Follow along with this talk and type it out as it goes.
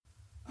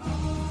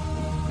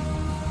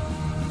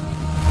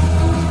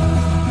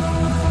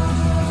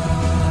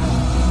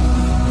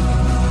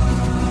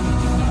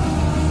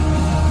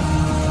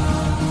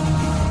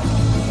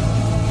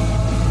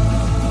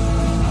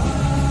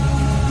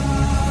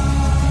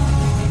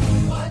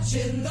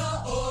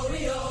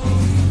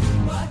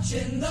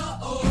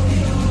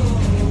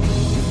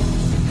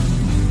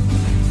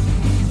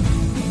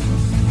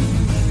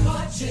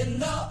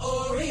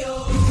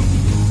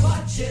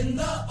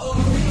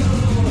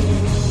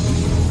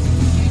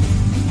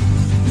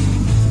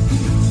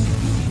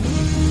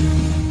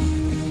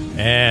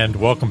And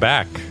welcome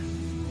back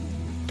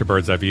to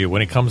Bird's Eye View.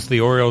 When it comes to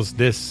the Orioles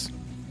this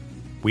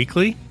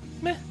weekly,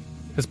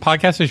 this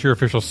podcast is your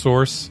official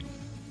source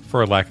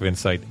for a lack of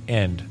insight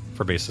and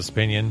for baseless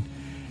opinion.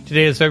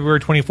 Today is February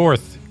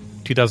 24th,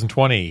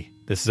 2020.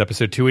 This is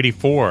episode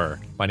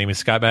 284. My name is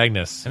Scott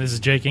Magnus. And this is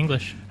Jake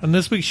English. On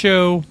this week's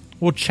show,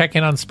 we'll check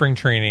in on spring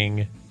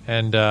training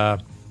and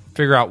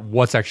figure out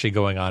what's actually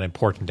going on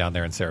important down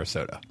there in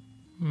Sarasota.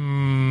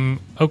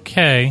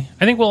 Okay.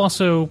 I think we'll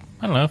also,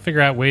 figure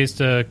out ways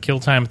to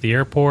kill time at the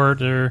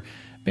airport or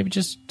maybe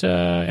just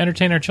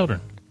entertain our children.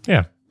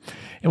 Yeah.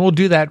 And we'll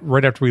do that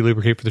right after we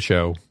lubricate for the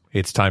show.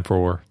 It's time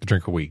for the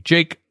drink of the week.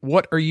 Jake,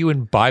 what are you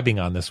imbibing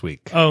on this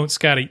week? Oh,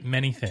 Scotty,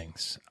 many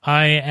things.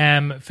 I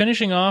am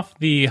finishing off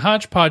the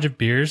hodgepodge of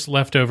beers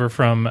left over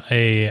from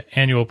a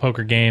annual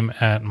poker game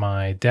at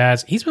my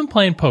dad's. He's been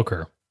playing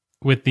poker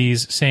with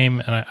these same,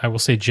 and I will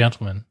say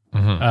gentlemen,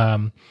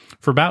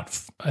 for about,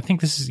 I think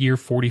this is year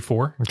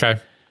 44. Okay.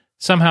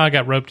 Somehow I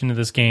got roped into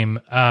this game.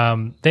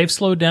 They've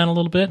slowed down a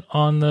little bit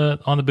on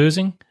the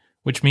boozing,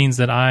 which means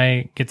that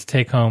I get to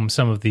take home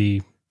some of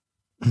the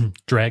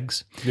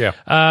dregs.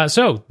 Yeah.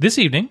 So this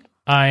evening,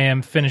 I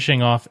am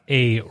finishing off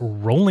a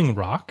Rolling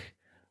Rock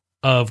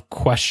of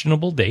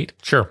questionable date.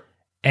 Sure.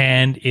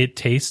 And it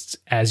tastes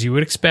as you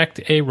would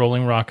expect a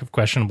Rolling Rock of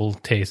questionable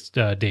taste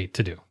date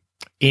to do.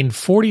 In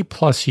 40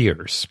 plus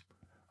years,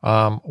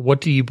 what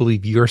do you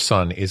believe your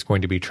son is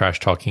going to be trash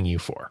talking you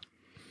for?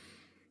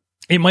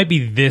 It might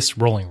be this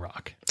Rolling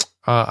Rock.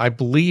 I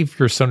believe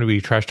your son will be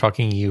trash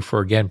talking you for,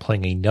 again,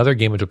 playing another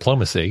game of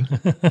diplomacy.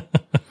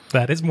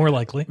 That is more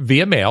likely.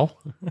 Via mail.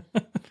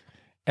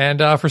 And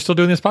for still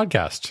doing this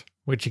podcast,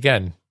 which,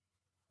 again,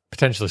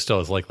 potentially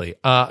still is likely.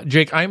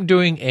 Jake, I'm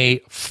doing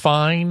a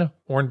fine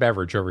orange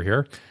beverage over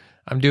here.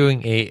 I'm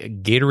doing a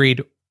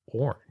Gatorade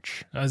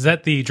Orange. Is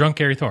that the Drunk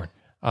Gary Thorne?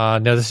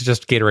 No, this is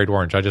just Gatorade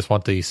Orange. I just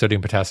want the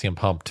sodium potassium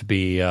pump to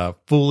be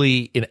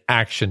fully in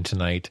action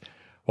tonight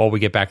while we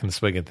get back in the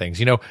swing of things.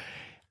 You know,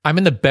 I'm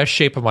in the best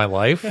shape of my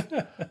life,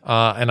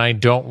 and I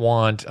don't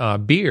want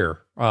beer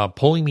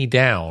pulling me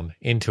down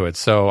into it.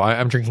 So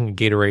I'm drinking a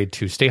Gatorade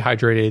to stay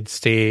hydrated,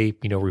 stay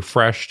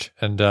refreshed,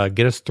 and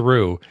get us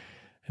through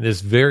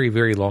this very,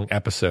 very long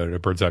episode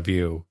of Bird's Eye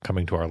View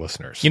coming to our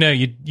listeners.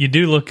 You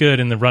do look good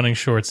in the running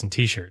shorts and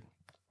T-shirt.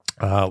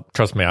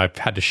 Trust me, I've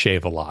had to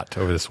shave a lot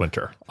over this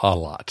winter. A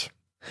lot.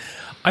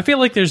 I feel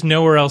like there's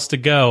nowhere else to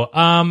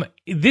go.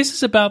 This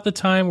is about the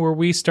time where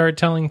we start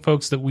telling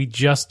folks that we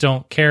just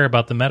don't care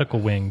about the medical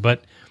wing,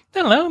 but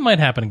I don't know, it might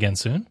happen again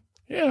soon.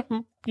 Yeah,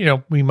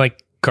 we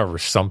might cover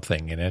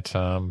something in it,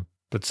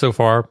 but so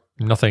far,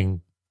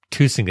 nothing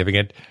too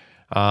significant.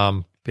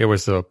 There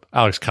was the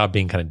Alex Cobb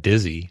being kind of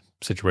dizzy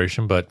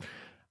situation, but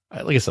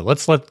like I said,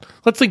 let's let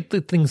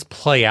the things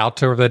play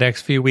out over the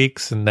next few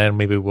weeks, and then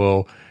maybe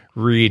we'll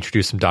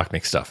reintroduce some Doc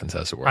Nick stuff, and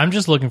as it were. I'm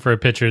just looking for a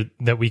picture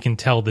that we can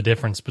tell the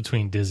difference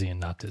between dizzy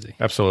and not dizzy.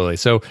 Absolutely.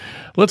 So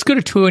let's go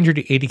to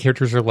 280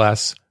 characters or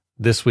less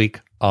this week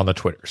on the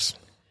Twitters.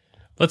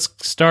 Let's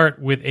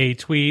start with a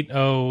tweet.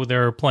 Oh,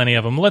 there are plenty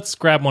of them. Let's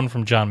grab one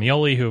from John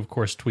Mioli, who, of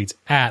course, tweets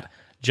at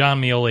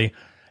John Mioli.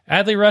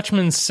 Adley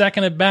Rutschman's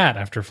second at bat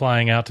after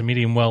flying out to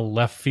medium well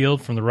left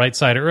field from the right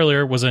side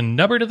earlier was a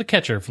nubber to the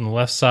catcher from the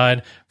left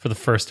side for the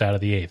first out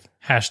of the eighth.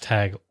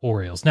 Hashtag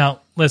Orioles.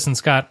 Now, listen,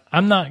 Scott,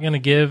 I'm not going to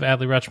give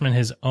Adley Rutschman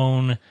his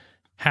own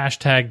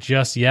hashtag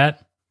just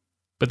yet,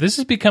 but this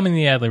is becoming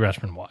the Adley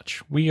Rutschman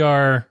watch. We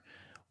are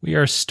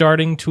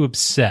starting to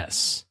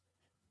obsess,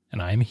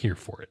 and I'm here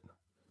for it.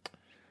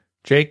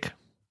 Jake,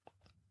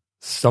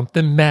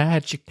 something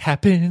magic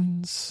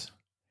happens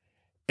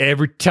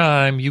every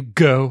time you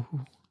go.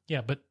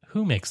 Yeah, but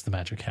who makes the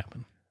magic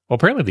happen? Well,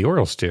 apparently the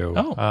Orioles do.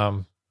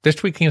 Oh. This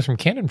tweet came from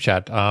Camden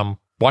Chat.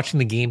 Watching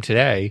the game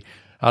today,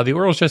 the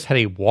Orioles just had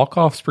a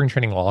walk-off spring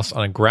training loss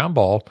on a ground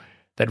ball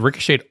that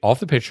ricocheted off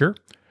the pitcher,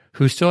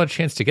 who still had a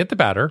chance to get the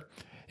batter,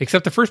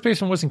 except the first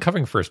baseman wasn't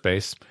covering first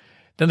base.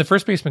 Then the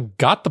first baseman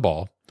got the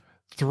ball,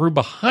 threw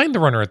behind the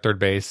runner at third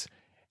base,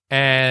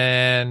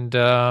 and,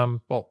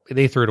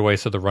 they threw it away,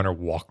 so the runner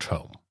walked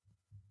home.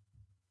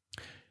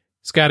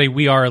 Scotty,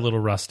 we are a little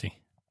rusty.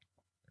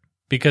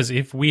 Because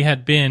if we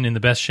had been in the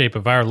best shape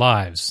of our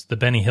lives, the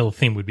Benny Hill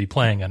theme would be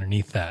playing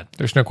underneath that.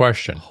 There's no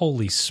question.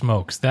 Holy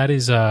smokes. That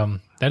is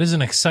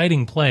an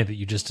exciting play that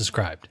you just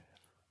described.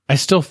 I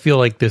still feel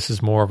like this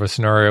is more of a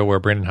scenario where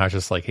Brandon Hodge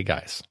is like, hey,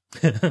 guys,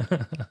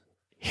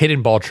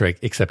 hidden ball trick,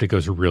 except it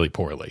goes really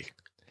poorly.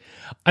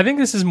 I think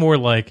this is more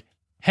like,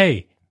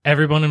 hey,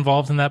 everyone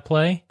involved in that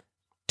play,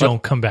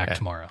 don't come back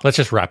tomorrow. Let's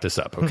just wrap this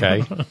up,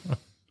 okay?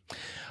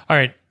 All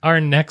right, our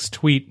next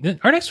tweet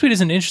is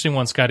an interesting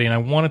one, Scotty, and I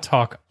want to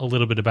talk a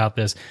little bit about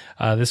this.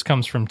 This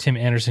comes from Tim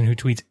Anderson, who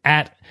tweets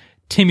at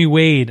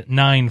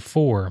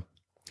TimmyWade94.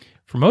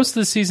 For most of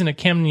the season at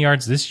Camden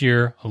Yards this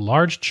year, a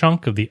large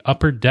chunk of the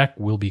upper deck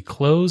will be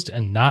closed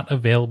and not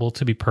available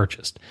to be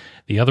purchased.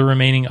 The other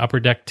remaining upper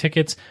deck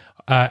tickets,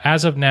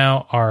 as of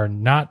now, are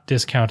not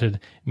discounted,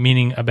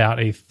 meaning about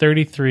a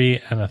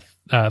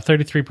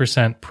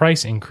 33%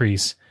 price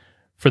increase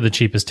for the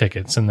cheapest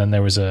tickets. And then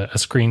there was a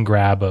screen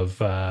grab of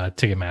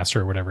Ticketmaster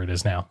or whatever it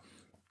is now.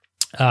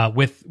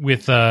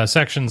 with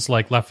sections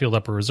like left field,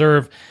 upper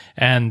reserve,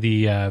 and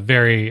the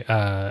very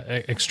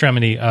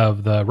extremity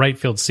of the right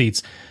field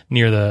seats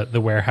near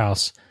the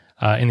warehouse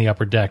in the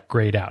upper deck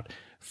grayed out.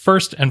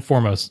 First and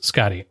foremost,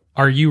 Scotty,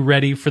 are you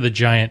ready for the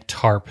giant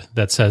tarp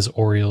that says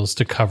Orioles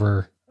to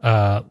cover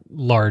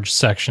large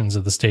sections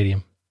of the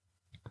stadium?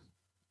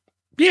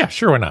 Yeah,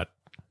 sure, why not?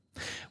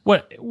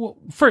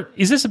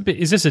 Is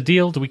this a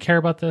deal? Do we care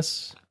about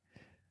this?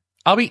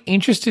 I'll be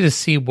interested to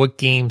see what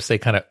games they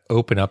kind of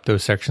open up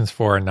those sections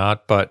for or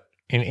not, but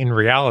in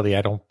reality,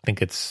 I don't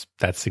think it's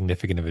that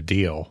significant of a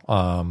deal.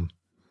 But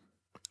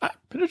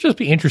it'll just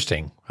be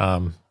interesting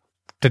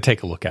to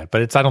take a look at,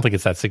 but I don't think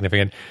it's that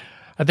significant.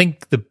 I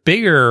think the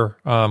bigger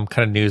kind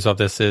of news of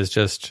this is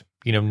just,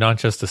 not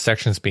just the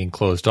sections being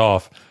closed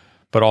off,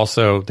 but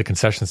also the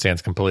concession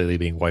stands completely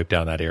being wiped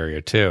down that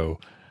area too.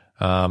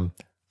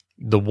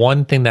 The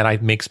one thing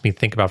that makes me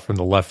think about from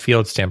the left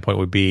field standpoint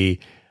would be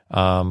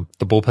the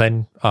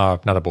bullpen,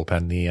 not the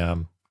bullpen,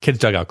 the kids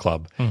dugout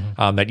club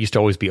that used to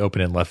always be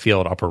open in left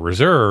field, upper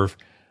reserve.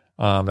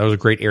 That was a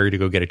great area to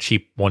go get a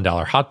cheap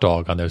 $1 hot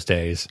dog on those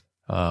days.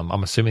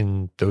 I'm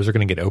assuming those are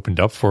going to get opened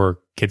up for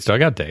kids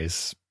dugout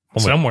days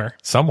somewhere.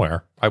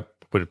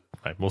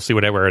 We'll see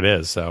whatever it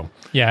is. So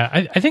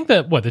yeah, I think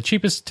that the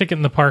cheapest ticket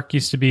in the park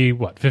used to be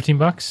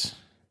 $15?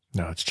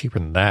 No, it's cheaper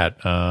than that.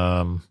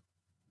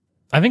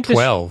 I think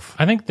 12.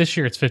 I think this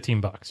year it's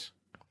 $15.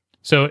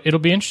 So it'll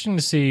be interesting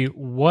to see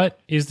what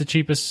is the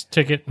cheapest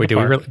ticket. Wait,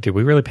 did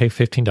we really pay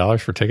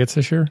 $15 for tickets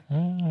this year? I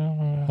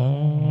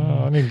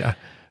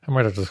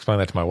might have to explain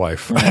that to my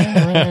wife.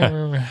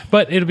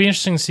 But it'll be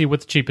interesting to see what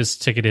the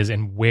cheapest ticket is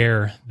and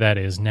where that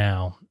is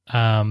now.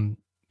 I'm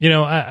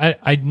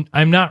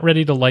not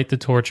ready to light the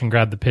torch and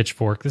grab the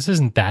pitchfork. This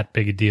isn't that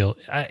big a deal.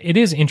 It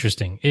is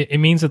interesting. It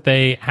means that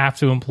they have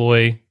to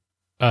employ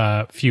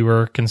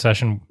fewer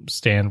concession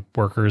stand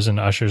workers and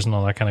ushers and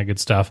all that kind of good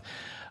stuff.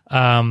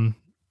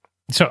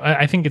 So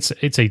I think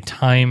it's a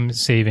time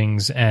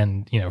savings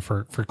and,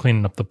 for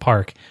cleaning up the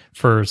park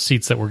for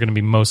seats that were going to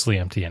be mostly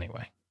empty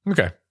anyway.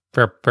 Okay.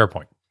 Fair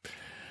point.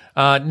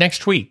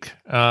 Next week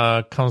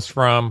comes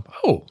from,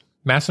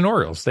 Masson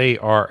Orioles. They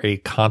are a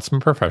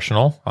consummate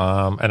professional.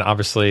 And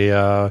obviously,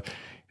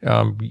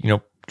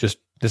 just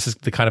this is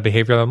the kind of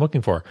behavior that I'm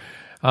looking for.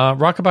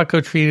 Rockabot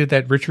tweeted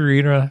that Richard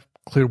Arena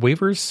cleared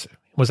waivers,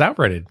 was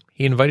outrighted.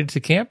 He invited to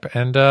camp,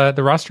 and the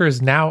roster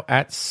is now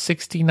at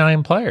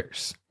 69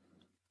 players.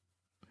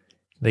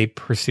 They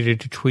proceeded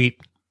to tweet,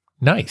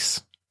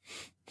 "Nice."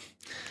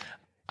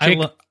 Jake,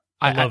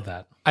 I love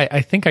that.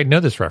 I think I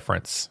know this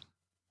reference.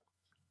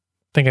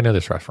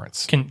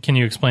 Can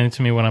you explain it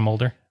to me when I'm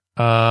older?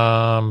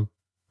 No,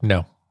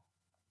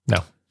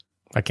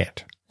 I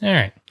can't. All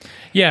right.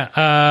 Yeah.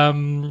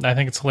 I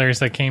think it's hilarious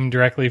that came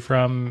directly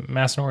from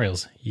Masson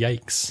Orioles.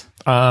 Yikes.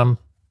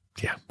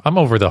 Yeah, I'm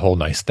over the whole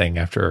nice thing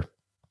after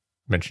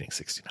mentioning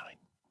 69.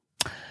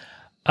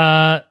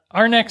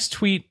 Our next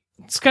tweet,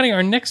 Scotty,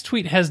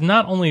 has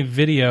not only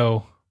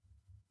video,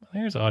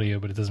 there's audio,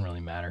 but it doesn't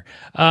really matter.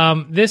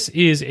 This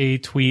is a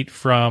tweet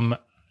from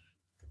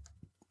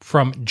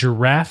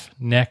Giraffe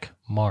Neck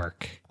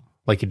Mark.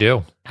 Like you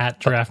do. At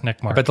Giraffe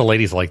Neck Mark. I bet the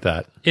ladies like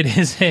that. It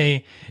is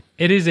a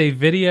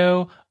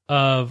video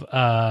of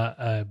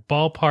a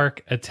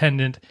ballpark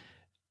attendant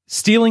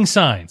stealing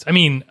signs.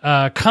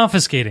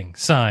 Confiscating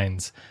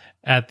signs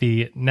at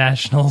the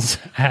Nationals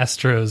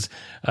Astros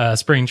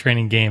spring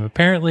training game.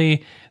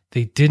 Apparently,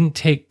 they didn't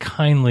take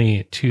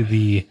kindly to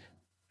the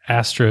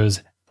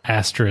Astros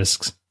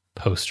asterisks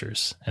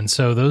posters. And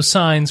so those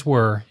signs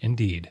were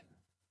indeed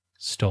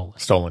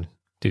stolen.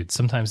 Dude,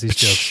 sometimes these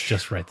jokes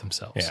just write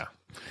themselves. Yeah.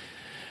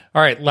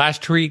 All right.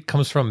 Last tweet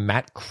comes from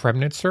Matt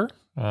Kremnitzer,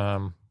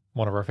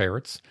 one of our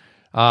favorites.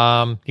 You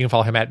can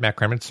follow him at Matt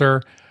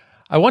Kremnitzer.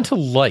 I want to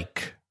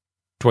like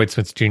Dwight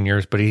Smith Jr.,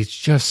 but he's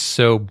just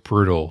so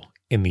brutal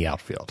in the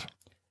outfield.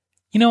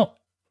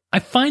 I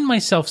find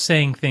myself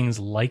saying things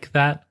like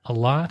that a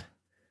lot.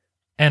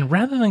 And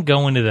rather than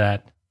go into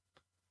that,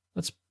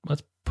 let's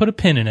put a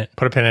pin in it.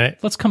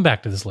 Let's come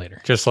back to this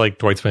later. Just like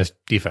Dwight Smith's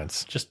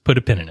defense. Just put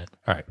a pin in it.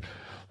 All right.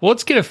 Well,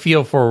 let's get a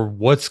feel for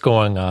what's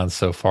going on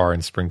so far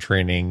in spring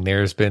training.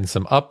 There's been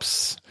some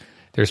ups.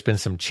 There's been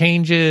some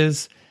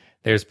changes.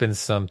 There's been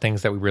some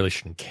things that we really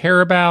shouldn't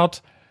care about.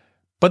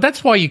 But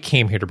that's why you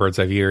came here to Bird's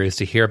Eye View, is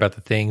to hear about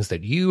the things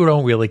that you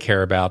don't really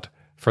care about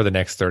for the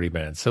next 30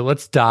 minutes. So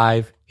let's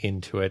dive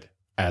into it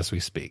as we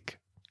speak.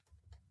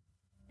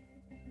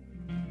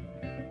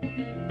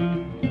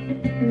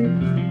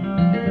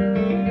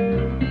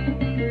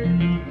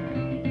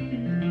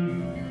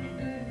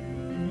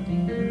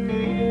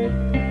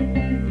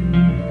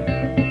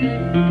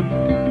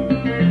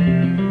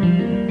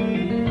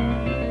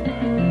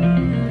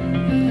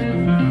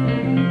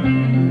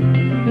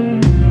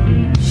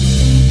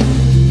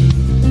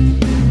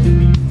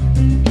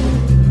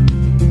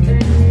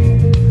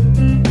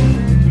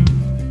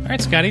 All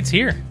right, Scotty, it's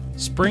here.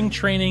 Spring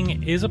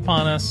training is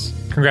upon us.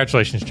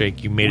 Congratulations,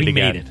 Jake. You made it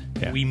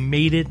again. We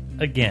made it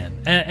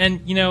again.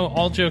 And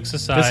all jokes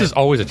aside. This is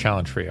always a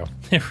challenge for you.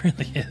 It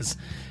really is.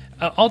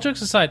 all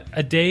jokes aside,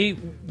 a day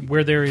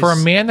where there is... For a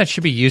man that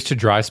should be used to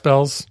dry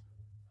spells,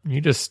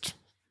 you just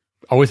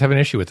always have an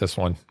issue with this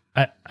one.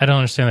 I don't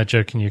understand that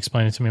joke. Can you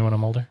explain it to me when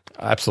I'm older?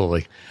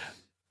 Absolutely.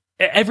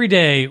 Every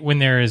day when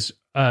there is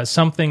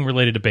something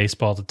related to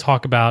baseball to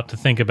talk about, to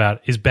think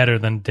about, is better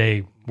than a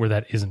day where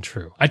that isn't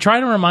true. I try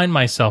to remind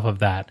myself of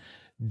that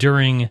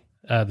during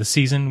the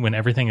season when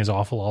everything is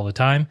awful all the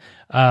time.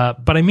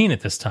 But I mean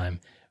it this time.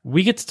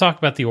 We get to talk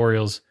about the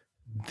Orioles.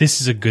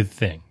 This is a good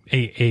thing,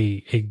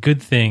 a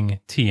good thing,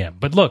 TM.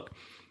 But look,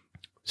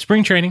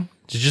 spring training,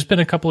 there's just been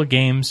a couple of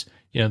games.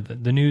 You know,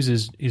 the news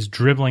is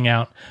dribbling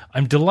out.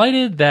 I'm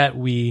delighted that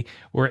we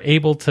were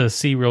able to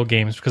see real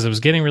games because I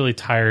was getting really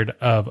tired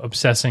of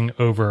obsessing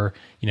over,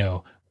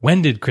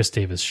 when did Chris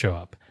Davis show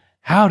up?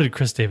 How did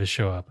Chris Davis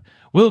show up?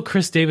 Will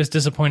Chris Davis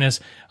disappoint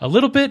us a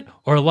little bit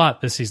or a lot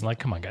this season? Like,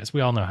 come on, guys.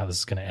 We all know how this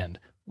is going to end.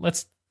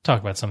 Let's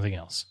talk about something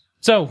else.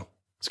 So,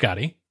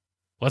 Scotty,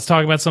 let's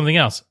talk about something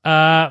else.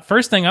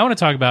 First thing I want to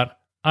talk about,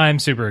 I'm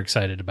super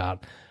excited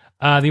about.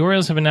 The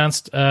Orioles have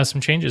announced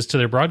some changes to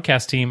their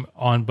broadcast team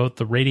on both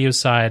the radio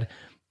side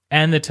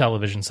and the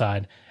television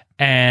side.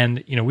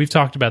 And, we've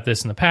talked about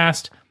this in the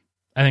past.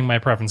 I think my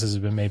preferences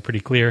have been made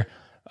pretty clear.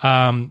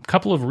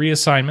 Couple of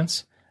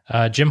reassignments.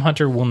 Jim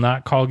Hunter will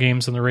not call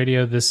games on the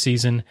radio this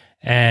season.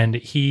 And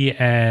he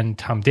and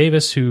Tom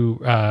Davis, who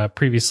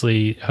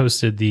previously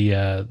hosted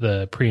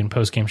the pre- and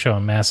post-game show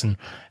on MASN,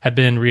 have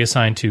been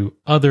reassigned to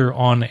other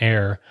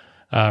on-air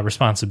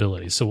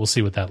responsibilities. So we'll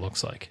see what that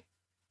looks like.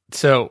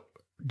 So...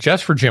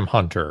 just for Jim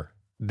Hunter,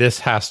 this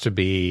has to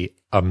be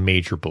a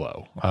major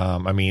blow.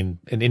 An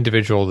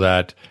individual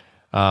that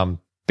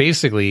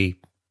basically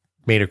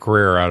made a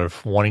career out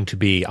of wanting to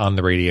be on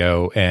the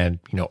radio, and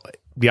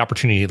the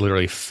opportunity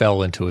literally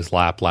fell into his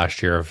lap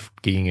last year of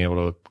being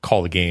able to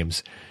call the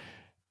games.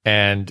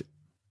 And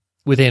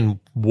within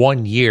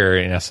 1 year,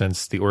 in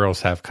essence, the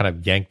Orioles have kind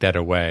of yanked that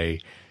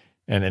away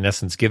and, in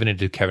essence, given it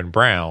to Kevin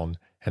Brown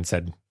and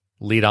said,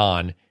 lead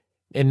on.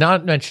 And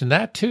not mention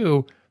that,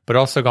 too, but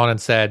also gone and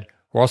said,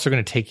 we're also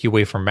going to take you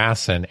away from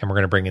MASN, and we're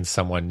going to bring in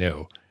someone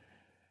new.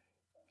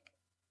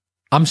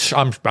 I'm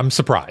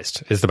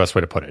surprised, is the best way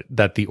to put it,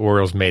 that the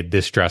Orioles made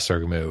this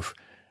drastic move.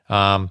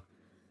 I'm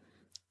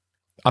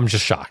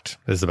just shocked,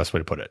 is the best way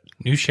to put it.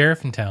 New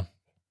sheriff in town.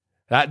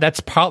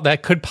 That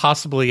could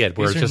possibly it.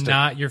 Where These it's are just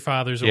not your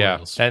father's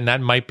Orioles. And that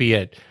might be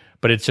it.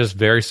 But it's just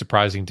very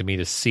surprising to me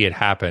to see it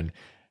happen,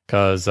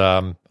 because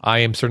I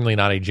am certainly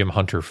not a Jim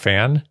Hunter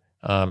fan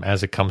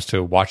as it comes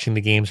to watching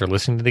the games or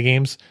listening to the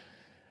games.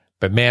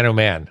 But man, oh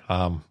man,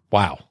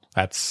 wow,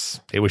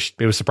 it was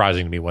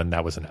surprising to me when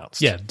that was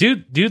announced. Yeah,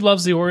 dude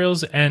loves the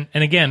Orioles, and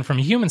again, from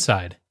a human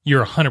side,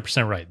 you're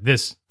 100% right.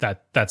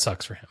 That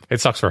sucks for him. It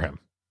sucks for him.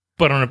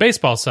 But on a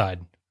baseball side,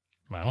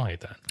 I don't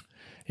hate that.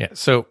 Yeah.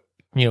 So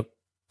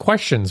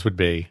questions would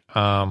be,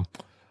 are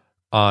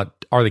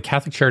the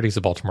Catholic Charities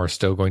of Baltimore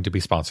still going to be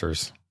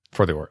sponsors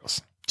for the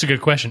Orioles? It's a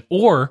good question.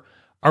 Or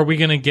are we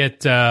going to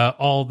get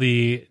all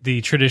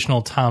the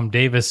traditional Tom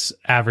Davis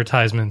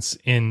advertisements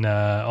on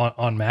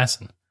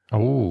MASN?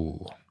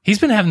 Oh, he's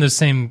been having those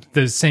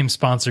same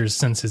sponsors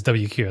since his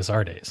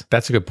WQSR days.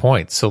 That's a good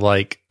point. So,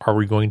 are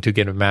we going to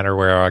get a matter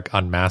where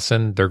on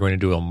MASN they're going to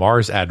do a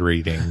Mars ad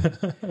reading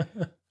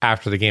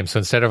after the game? So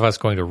instead of us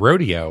going to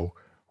rodeo,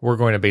 we're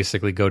going to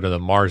basically go to the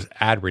Mars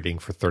ad reading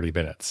for 30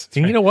 minutes.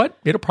 And you know what?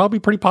 It'll probably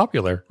be pretty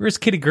popular. Where's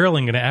Kitty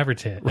Girling going to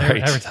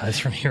advertise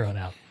from here on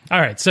out? All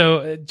right.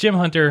 So Jim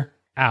Hunter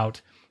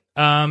out.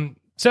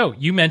 So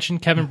you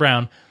mentioned Kevin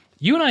Brown.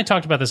 You and I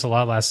talked about this a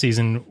lot last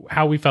season,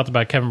 how we felt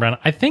about Kevin Brown.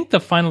 I think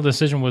the final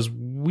decision was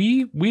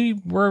we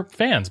were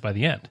fans by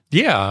the end.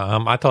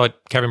 Yeah, I thought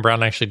Kevin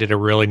Brown actually did a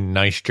really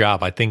nice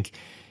job. I think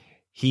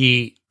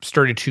he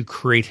started to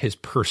create his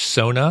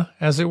persona,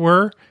 as it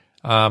were,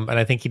 and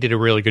I think he did a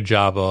really good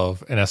job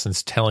of, in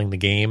essence, telling the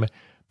game,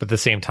 but at the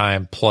same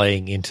time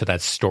playing into that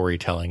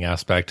storytelling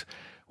aspect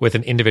with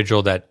an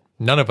individual that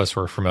none of us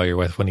were familiar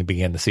with when he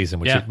began the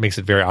season, which makes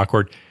it very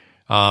awkward.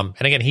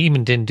 And again, he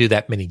even didn't do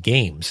that many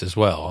games as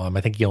well.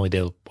 I think he only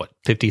did,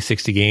 50,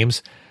 60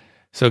 games.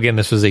 So again,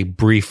 this was a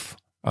brief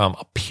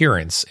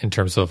appearance in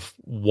terms of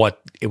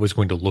what it was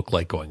going to look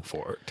like going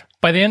forward.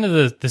 By the end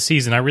of the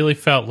season, I really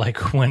felt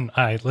like when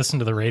I listened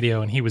to the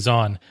radio and he was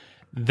on,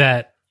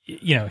 that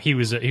he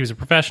was a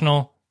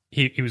professional.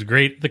 He was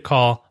great at the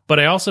call, but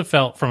I also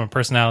felt from a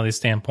personality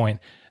standpoint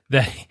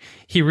that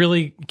he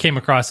really came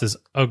across as,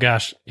 oh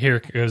gosh, here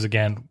it goes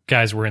again,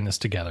 guys, we're in this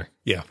together.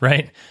 Yeah.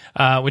 Right.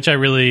 Which I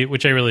really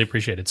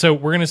appreciated. So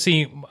we're going to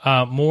see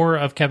more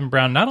of Kevin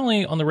Brown, not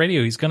only on the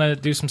radio, he's going to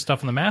do some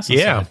stuff on the MASN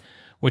side,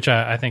 which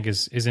I think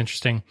is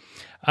interesting.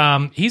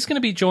 He's going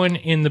to be joined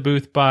in the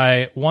booth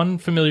by one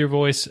familiar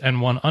voice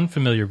and one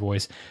unfamiliar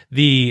voice.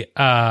 The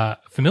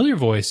familiar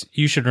voice,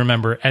 you should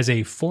remember, as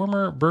a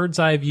former Bird's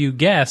Eye View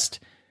guest.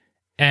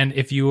 And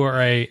if you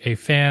are a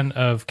fan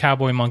of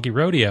Cowboy Monkey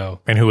Rodeo,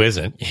 and who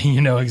isn't,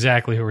 you know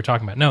exactly who we're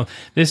talking about. No,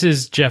 this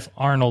is Jeff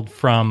Arnold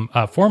from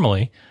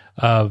formerly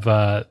of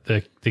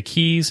the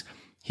Keys.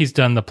 He's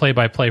done the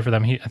play-by-play for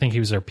them. I think he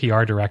was their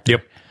PR director.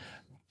 Yep.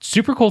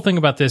 super cool thing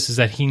about this is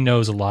that he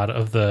knows a lot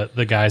of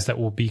the guys that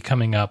will be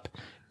coming up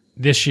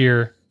this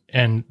year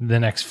and the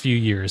next few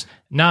years.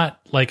 Not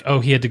like, oh,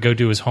 he had to go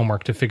do his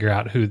homework to figure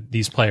out who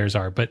these players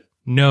are, but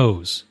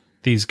knows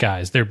these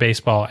guys, their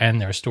baseball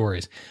and their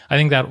stories. I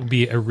think that would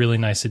be a really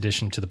nice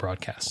addition to the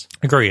broadcast.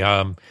 Agree.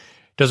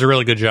 Does a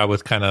really good job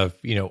with kind of,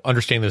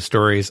 understanding the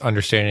stories,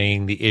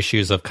 understanding the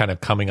issues of kind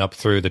of coming up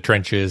through the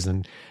trenches,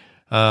 and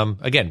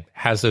again,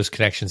 has those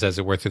connections as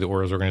it were through the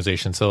Orioles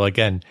organization. So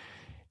again,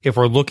 if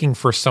we're looking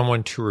for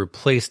someone to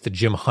replace the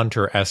Jim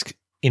Hunter-esque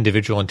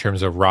individual in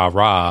terms of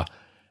rah-rah,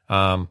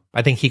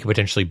 I think he could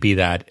potentially be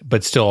that,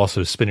 but still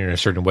also spin it in a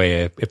certain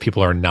way if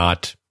people are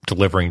not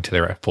delivering to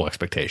their full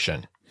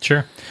expectation.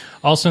 Sure.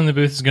 Also in the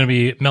booth is going to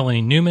be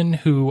Melanie Newman,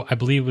 who I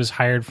believe was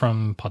hired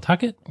from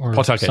Pawtucket or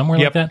somewhere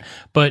like that.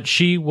 But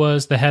she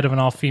was the head of an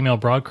all-female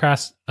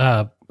broadcast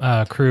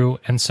crew.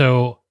 And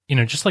so,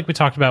 just like we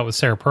talked about with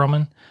Sarah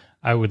Perlman,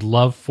 I would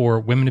love for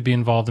women to be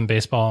involved in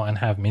baseball and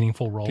have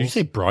meaningful roles. Did you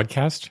say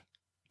broadcast?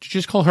 Did you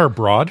just call her a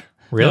broad?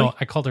 Really? No,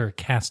 I called her a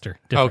caster.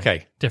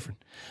 Okay.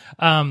 Different.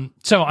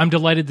 So I'm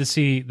delighted to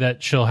see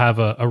that she'll have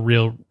a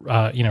real,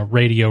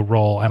 radio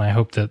role, and I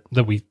hope that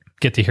we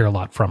get to hear a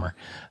lot from her.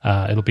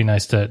 It'll be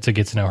nice to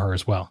get to know her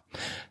as well.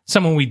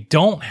 Someone we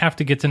don't have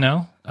to get to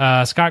know,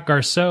 Scott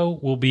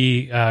Garceau will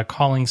be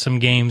calling some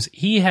games.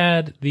 He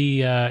had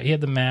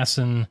the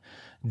Masson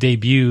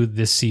debut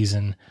this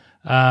season.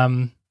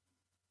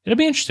 It'll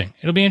be interesting.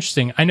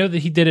 I know that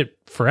he did it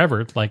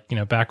forever, like,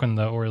 back when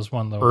the Orioles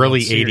won the early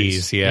World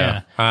Series. 80s.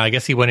 Yeah. I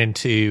guess he went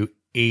into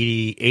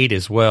 88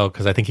 as well,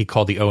 because I think he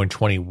called the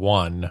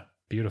 0-21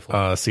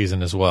 beautiful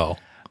season as well.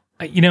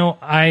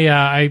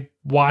 I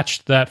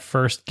watched that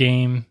first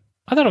game.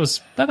 I thought it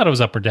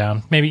was up or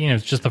down. Maybe,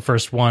 it's just the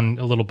first one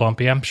a little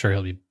bumpy. I'm sure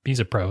he's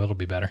a pro. It'll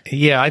be better.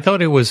 Yeah, I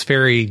thought it was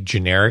very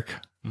generic.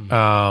 And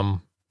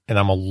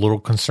I'm a little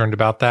concerned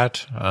about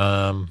that.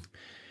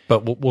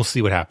 But we'll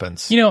see what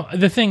happens.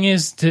 The thing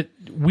is that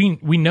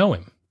we know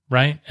him,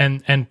 right?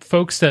 And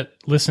folks that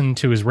listen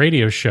to his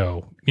radio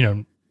show,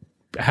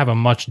 have a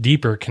much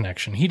deeper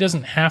connection. He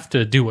doesn't have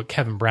to do what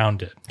Kevin Brown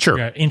did. Sure.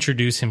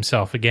 Introduce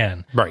himself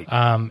again. Right.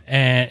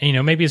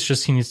 And maybe it's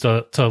just he needs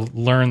to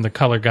learn the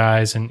color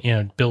guys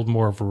and, build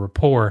more of a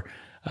rapport.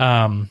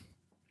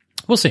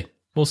 We'll see.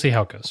 We'll see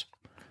how it goes.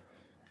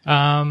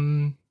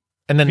 And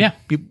then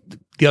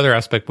the other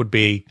aspect would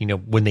be,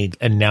 when they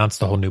announce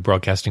the whole new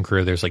broadcasting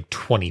crew, there's like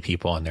 20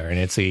 people on there, and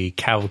it's a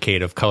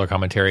cavalcade of color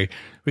commentary.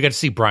 We got to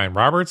see Brian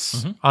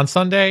Roberts on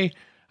Sunday.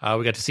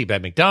 We got to see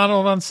Ben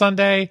McDonald on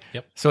Sunday.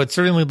 Yep. So it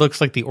certainly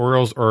looks like the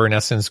Orioles are, in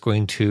essence,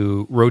 going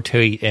to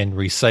rotate and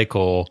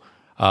recycle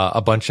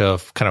a bunch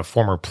of kind of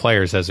former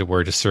players, as it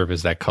were, to serve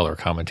as that color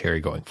commentary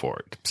going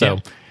forward. So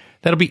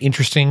that'll be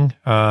interesting.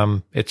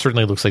 It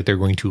certainly looks like they're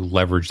going to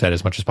leverage that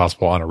as much as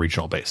possible on a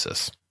regional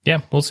basis.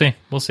 Yeah, we'll see.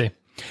 We'll see.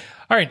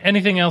 All right.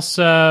 Anything else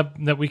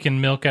that we can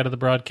milk out of the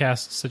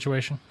broadcast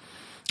situation?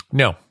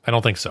 No, I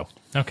don't think so.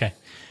 Okay.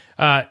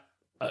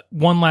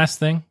 One last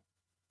thing.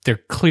 They're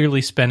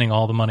clearly spending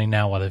all the money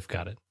now while they've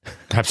got it.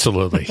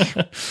 Absolutely.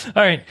 All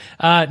right.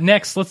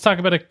 Next, let's talk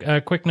about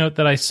a quick note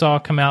that I saw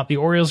come out. The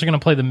Orioles are going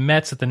to play the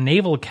Mets at the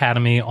Naval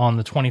Academy on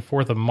the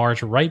 24th of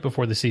March, right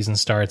before the season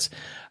starts.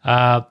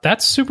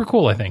 That's super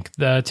cool, I think.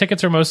 The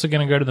tickets are mostly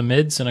going to go to the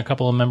Mids and a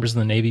couple of members of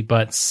the Navy,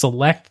 but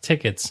select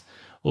tickets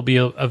will be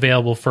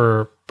available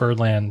for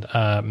Birdland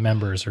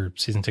members or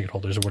season ticket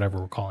holders or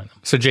whatever we're calling them.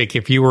 So, Jake,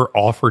 if you were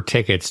offered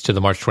tickets to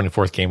the March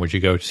 24th game, would you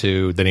go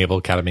to the Naval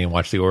Academy and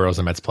watch the Orioles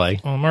and Mets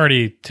play? Well, I'm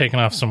already taking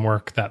off some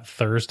work that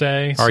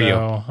Thursday. Are you?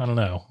 I don't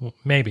know.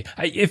 Maybe.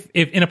 If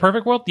in a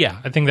perfect world,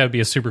 yeah, I think that would be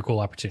a super cool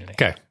opportunity.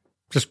 Okay.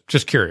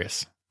 Just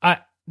curious.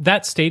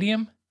 That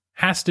stadium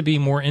has to be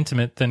more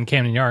intimate than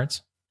Camden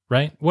Yards,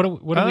 right? What do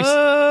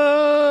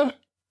we...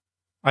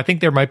 I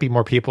think there might be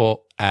more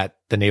people at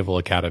the Naval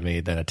Academy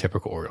than a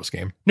typical Orioles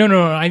game. No.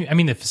 I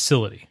mean the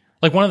facility.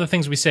 Like one of the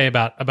things we say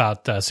about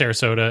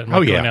Sarasota and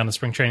going down to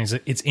spring training is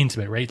it's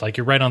intimate, right? Like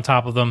you're right on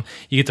top of them.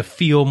 You get to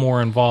feel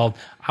more involved.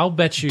 I'll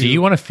bet you. Do you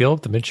want to feel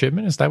up the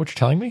midshipmen? Is that what you're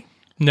telling me?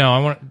 No, I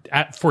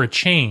want for a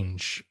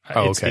change.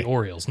 It's the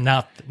Orioles,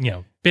 not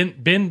been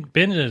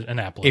to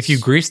Annapolis. If you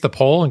grease the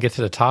pole and get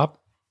to the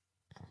top,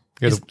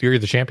 you're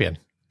the champion.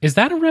 Is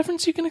that a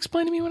reference you can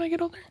explain to me when I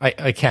get older?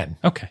 I can.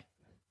 Okay.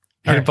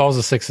 It involves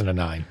a 6 and a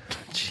 9.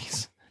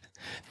 Jeez.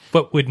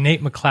 But would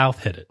Nate McLouth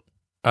hit it?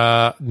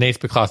 Nate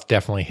McLouth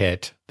definitely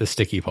hit the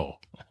sticky pole.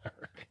 All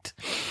right.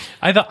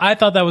 I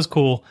thought that was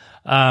cool.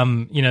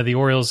 The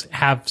Orioles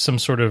have some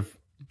sort of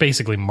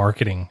basically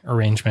marketing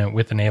arrangement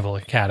with the Naval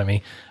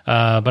Academy,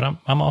 but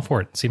I'm all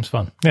for it. It seems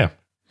fun. Yeah.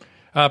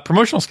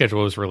 Promotional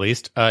schedule was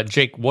released.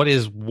 Jake, what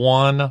is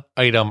one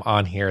item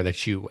on here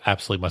that you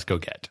absolutely must go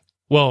get?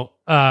 Well,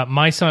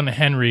 my son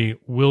Henry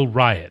will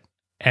riot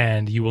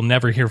and you will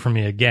never hear from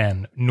me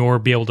again, nor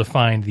be able to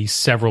find the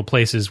several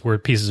places where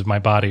pieces of my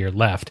body are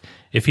left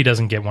if he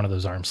doesn't get one of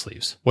those arm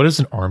sleeves. What is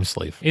an arm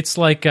sleeve? It's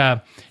like, do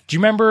you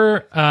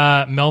remember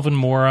Melvin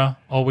Mora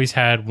always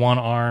had one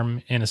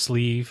arm in a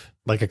sleeve?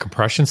 Like a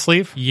compression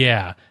sleeve?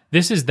 Yeah.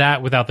 This is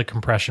that without the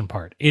compression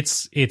part.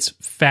 It's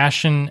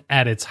fashion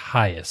at its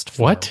highest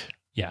form. What?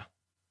 Yeah.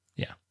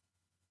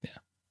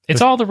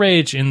 It's all the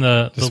rage in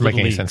the Doesn't make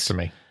any sense to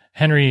me.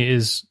 Henry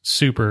is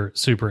super,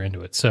 super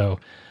into it. So,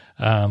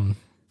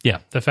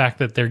 the fact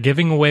that they're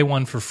giving away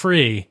one for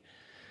free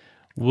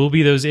will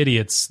be those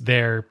idiots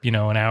there,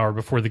 an hour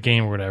before the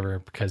game or whatever,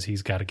 because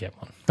he's got to get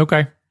one.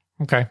 Okay.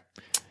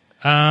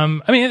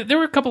 There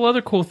were a couple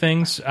other cool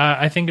things.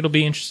 I think it'll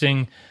be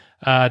interesting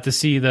to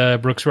see the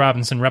Brooks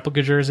Robinson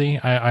replica jersey.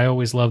 I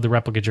always love the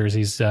replica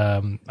jerseys.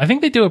 I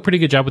think they do a pretty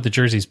good job with the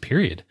jerseys,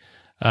 period.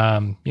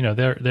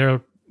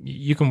 They're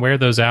you can wear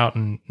those out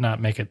and not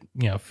make it,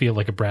 feel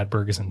like a Brad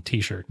Bergeson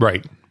t-shirt.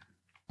 Right.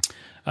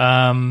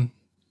 The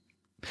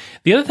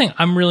other thing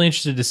I'm really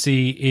interested to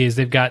see is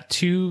they've got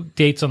 2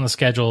 dates on the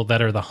schedule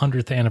that are the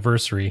 100th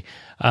anniversary.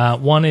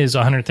 One is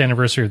 100th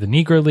anniversary of the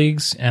Negro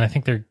Leagues, and I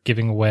think they're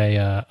giving away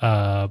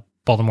a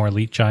Baltimore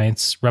Elite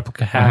Giants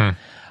replica hat.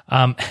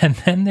 And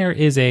then there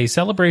is a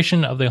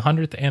celebration of the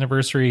 100th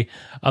anniversary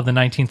of the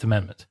 19th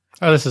Amendment.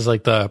 Oh, this is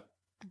like the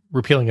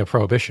repealing of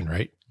prohibition,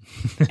 right?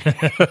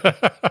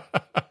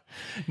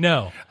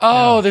 No.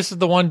 Oh, this is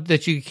the one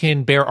that you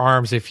can bear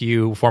arms if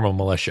you form a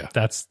militia.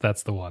 That's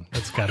the one.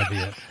 That's got to be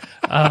it.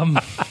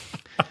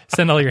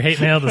 Send all your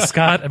hate mail to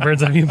Scott at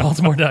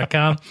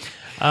birdseyeviewbaltimore.com.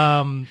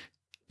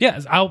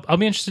 I'll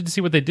be interested to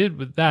see what they did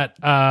with that.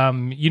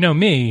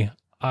 Me,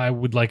 I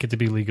would like it to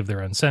be League of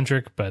Their Own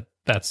centric, but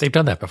they've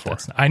done that before.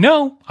 I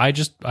know. I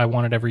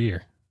want it every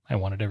year.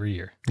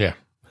 Yeah.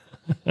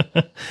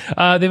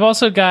 They've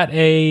also got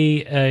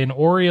an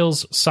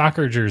Orioles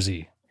soccer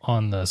jersey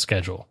on the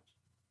schedule.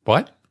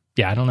 What?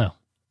 Yeah, I don't know.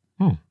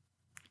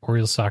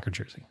 Orioles soccer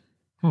jersey.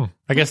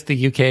 I guess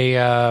the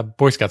UK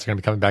Boy Scouts are going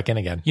to be coming back in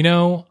again.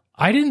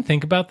 I didn't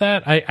think about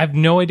that. I have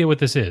no idea what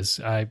this is.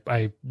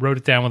 I wrote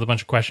it down with a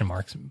bunch of question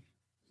marks.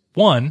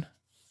 One,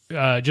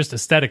 just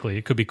aesthetically,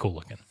 it could be cool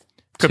looking.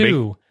 Could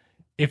Two,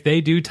 if they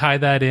do tie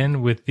that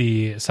in with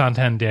the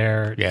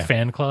Santander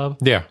fan club,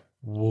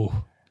 whoa,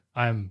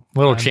 I'm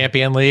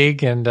champion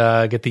league and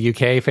get the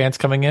UK fans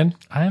coming in.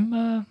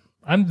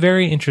 I'm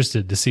very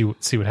interested to see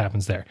what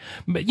happens there.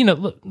 But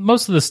look,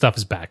 most of the stuff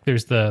is back.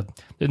 There's the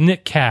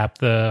knit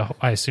cap,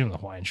 I assume the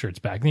Hawaiian shirt's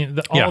back.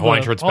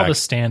 Hawaiian shirt's all back. the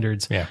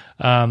standards. Yeah.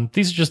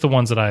 These are just the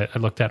ones that I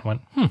looked at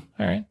and went,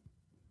 all right.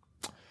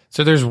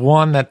 So there's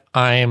one that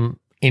I'm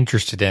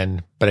interested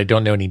in, but I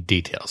don't know any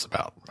details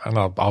about. And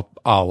I'll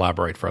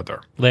elaborate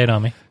further. Lay it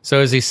on me. So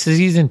as a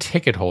season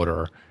ticket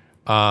holder,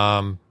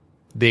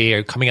 they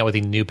are coming out with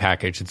a new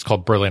package. It's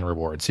called Berlin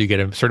Rewards. So you get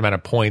a certain amount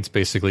of points,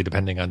 basically,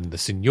 depending on the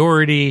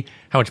seniority,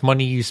 how much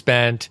money you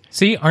spent.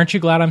 See, aren't you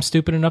glad I'm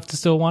stupid enough to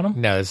still want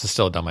them? No, this is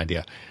still a dumb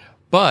idea.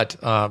 But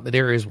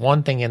there is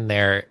one thing in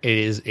there. It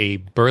is a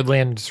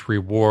Birdland's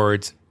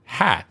Rewards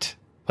hat,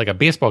 like a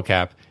baseball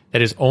cap,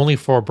 that is only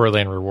for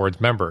Birdland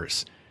Rewards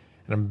members.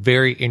 And I'm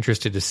very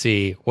interested to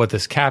see what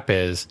this cap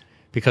is,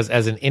 because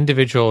as an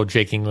individual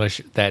Jake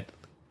English that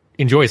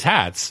enjoys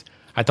hats,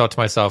 I thought to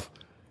myself,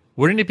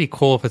 wouldn't it be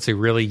cool if it's a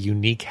really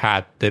unique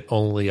hat that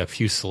only a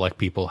few select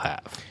people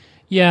have?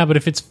 Yeah, but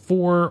if it's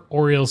for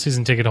Orioles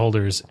season ticket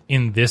holders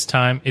in this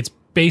time, it's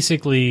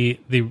basically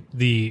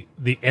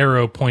the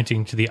arrow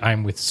pointing to the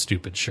I'm with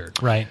stupid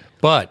shirt, right?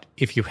 But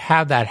if you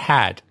have that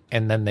hat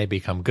and then they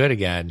become good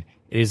again,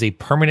 it is a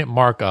permanent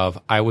mark of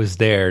I was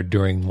there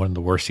during one of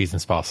the worst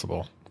seasons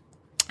possible.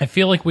 I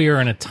feel like we are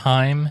in a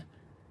time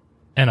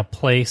and a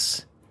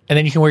place. And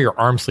then you can wear your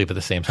arm sleeve at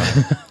the same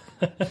time.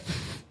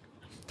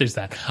 There's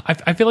that.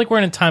 I feel like we're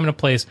in a time and a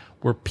place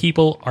where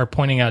people are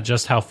pointing out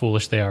just how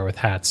foolish they are with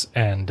hats,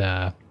 and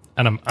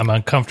I'm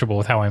uncomfortable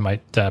with how I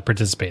might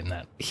participate in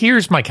that.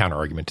 Here's my counter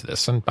argument to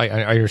this, and I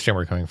understand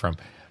where you're coming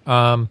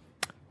from.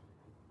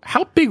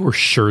 How big were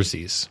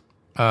jerseys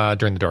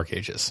during the Dark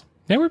Ages?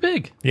 They were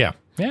big. Yeah.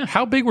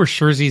 How big were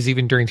jerseys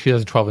even during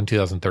 2012 and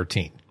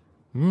 2013?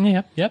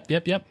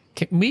 Yep.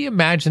 Can we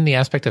imagine the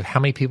aspect of how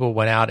many people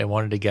went out and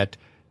wanted to get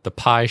the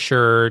pie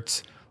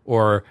shirts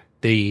or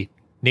the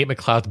Nate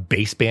McLeod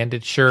base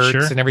banded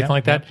shirts and everything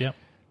like that? Yep.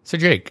 So,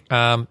 Jake,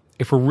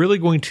 if we're really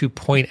going to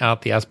point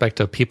out the aspect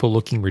of people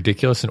looking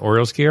ridiculous in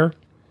Orioles gear,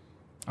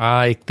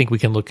 I think we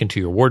can look into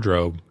your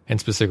wardrobe and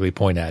specifically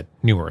point at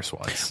numerous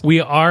ones. We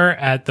are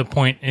at the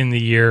point in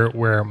the year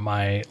where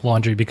my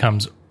laundry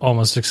becomes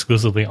almost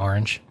exclusively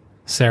orange.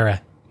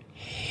 Sarah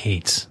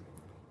hates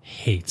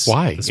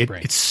Why? the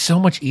spring. It's so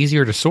much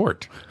easier to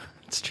sort.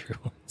 It's true.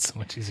 It's so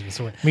much easier to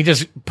sort. I mean,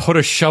 just put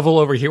a shovel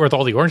over here with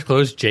all the orange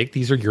clothes. Jake,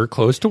 these are your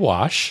clothes to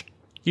wash.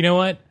 You know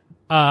what?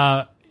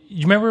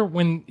 You remember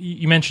when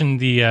you mentioned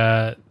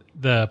the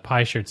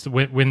pie shirts,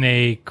 when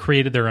they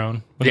created their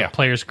own, when the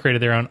players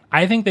created their own?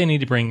 I think they need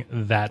to bring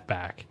that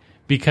back,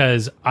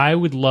 because I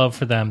would love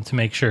for them to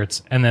make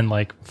shirts and then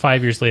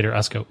 5 years later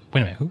us go,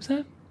 wait a minute, who's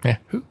that? Yeah.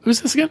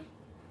 Who's this again?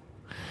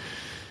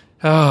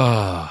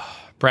 Oh,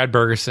 Brad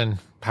Bergerson,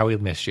 how we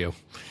miss you.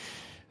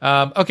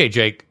 Okay,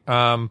 Jake,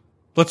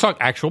 let's talk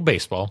actual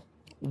baseball.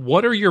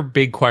 What are your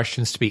big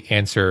questions to be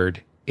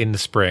answered in the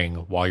spring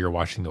while you're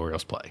watching the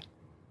Orioles play?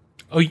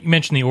 Oh, you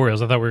mentioned the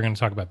Orioles. I thought we were going to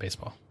talk about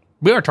baseball.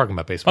 We are talking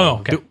about baseball. Oh,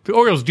 okay. The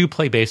Orioles do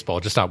play baseball,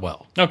 just not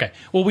well. Okay.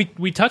 Well,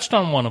 we touched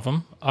on one of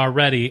them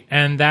already,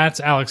 and that's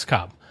Alex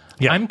Cobb.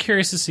 Yeah. I'm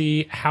curious to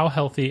see how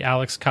healthy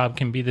Alex Cobb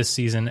can be this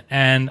season,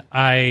 and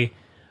I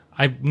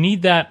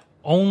need that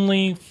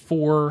only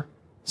for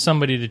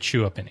somebody to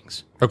chew up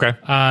innings. Okay.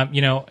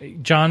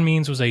 John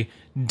Means was a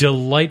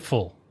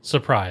delightful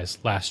surprise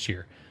last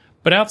year.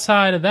 But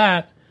outside of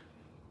that,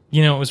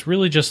 it was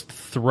really just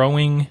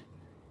throwing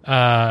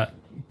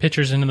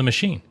pitchers into the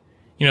machine.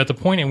 At the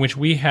point in which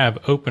we have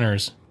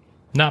openers,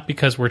 not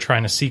because we're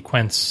trying to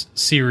sequence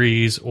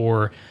series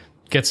or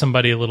get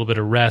somebody a little bit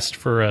of rest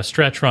for a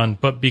stretch run,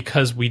 but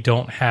because we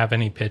don't have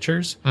any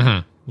pitchers,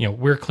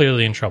 we're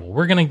clearly in trouble.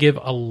 We're going to give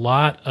a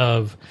lot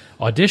of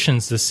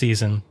auditions this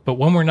season, but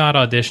when we're not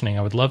auditioning,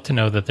 I would love to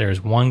know that there's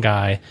one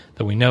guy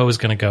that we know is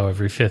going to go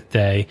every fifth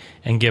day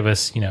and give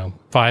us,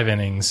 5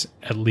 innings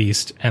at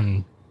least,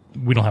 and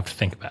we don't have to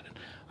think about it.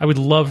 I would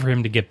love for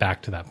him to get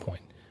back to that point.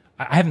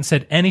 I haven't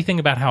said anything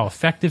about how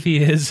effective he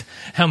is,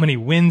 how many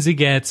wins he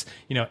gets,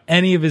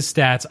 any of his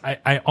stats.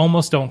 I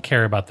almost don't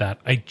care about that.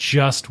 I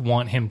just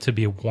want him to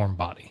be a warm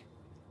body.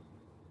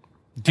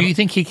 Do you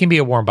think he can be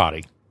a warm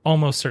body?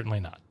 Almost certainly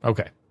not.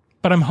 Okay.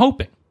 But I'm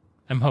hoping.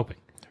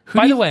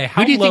 By the way,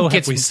 how low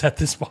have we set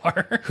this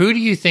bar? Who do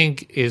you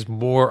think is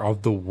more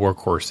of the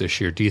workhorse this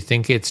year? Do you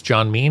think it's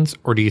John Means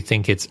or do you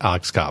think it's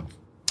Alex Cobb?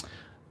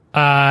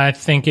 I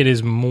think it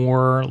is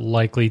more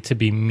likely to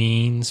be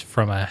Means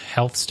from a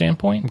health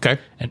standpoint.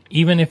 Okay. And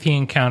even if he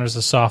encounters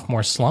a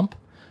sophomore slump,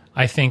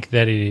 I think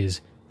that it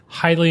is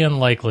highly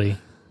unlikely,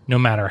 no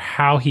matter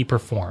how he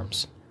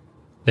performs,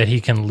 that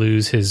he can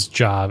lose his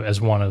job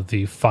as one of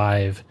the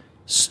 5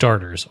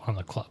 starters on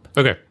the club.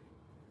 Okay.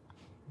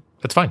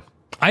 That's fine.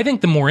 I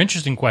think the more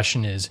interesting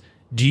question is,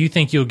 do you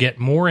think you'll get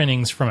more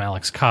innings from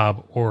Alex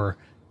Cobb or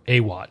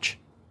Awaj?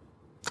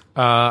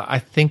 I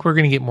think we're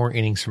going to get more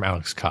innings from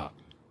Alex Cobb.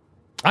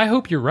 I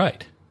hope you're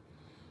right.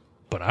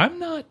 But I'm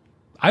not.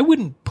 I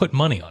wouldn't put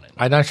money on it.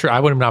 I'm not sure. I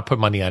would have not put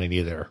money on it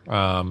either.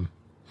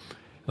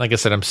 Like I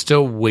said, I'm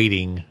still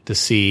waiting to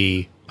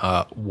see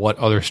what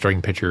other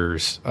starting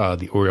pitchers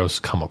the Orioles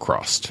come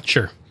across.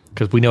 Sure.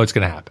 Because we know it's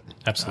going to happen.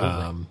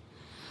 Absolutely.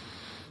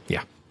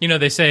 Yeah.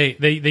 They say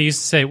they used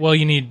to say, well,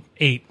 you need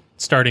 8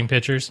 starting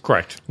pitchers.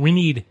 Correct. We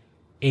need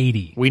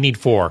 80. We need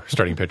 4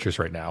 starting pitchers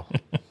right now.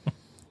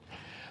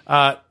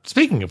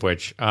 Speaking of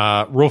which,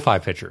 Rule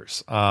 5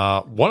 pitchers.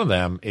 One of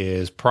them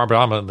is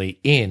predominantly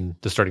in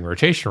the starting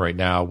rotation right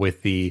now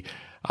with the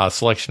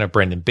selection of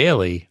Brandon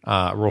Bailey,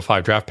 Rule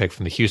 5 draft pick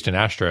from the Houston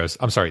Astros.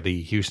 I'm sorry,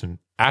 the Houston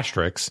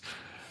Asterix.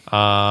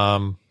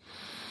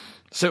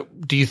 So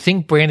do you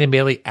think Brandon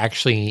Bailey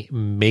actually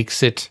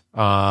makes it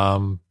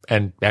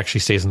and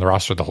actually stays in the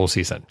roster the whole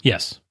season?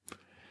 Yes.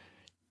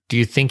 Do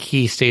you think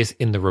he stays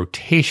in the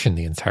rotation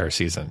the entire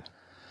season?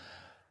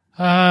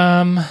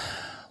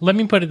 Let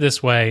me put it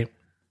this way.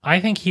 I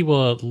think he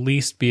will at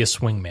least be a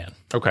swingman.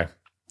 Okay.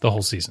 The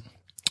whole season.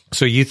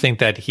 So you think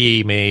that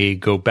he may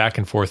go back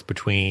and forth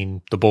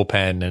between the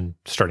bullpen and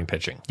starting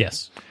pitching?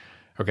 Yes.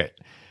 Okay.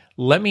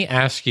 Let me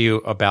ask you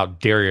about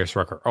Darius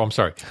Rucker. Oh, I'm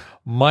sorry.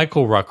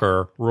 Michael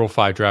Rucker, Rule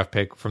 5 draft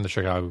pick from the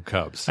Chicago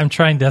Cubs. I'm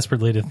trying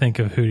desperately to think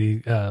of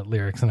Hootie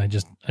lyrics, and I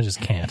just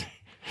can't.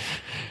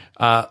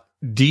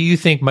 Do you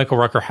think Michael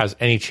Rucker has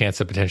any chance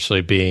of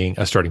potentially being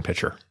a starting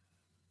pitcher?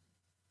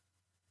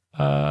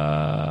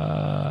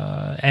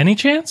 Any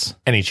chance?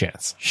 Any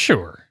chance.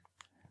 Sure.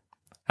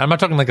 I'm not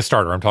talking like a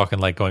starter. I'm talking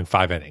like going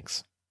 5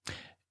 innings.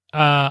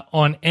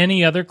 On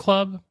any other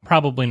club,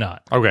 probably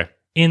not. Okay.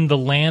 In the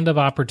land of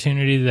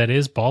opportunity that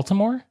is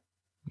Baltimore,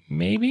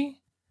 maybe.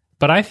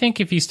 But I think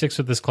if he sticks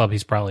with this club,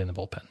 he's probably in the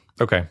bullpen.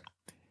 Okay.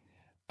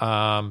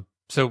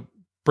 So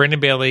Brandon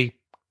Bailey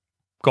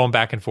going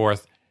back and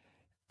forth.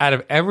 Out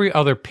of every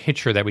other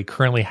pitcher that we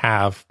currently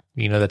have,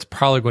 that's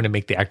probably going to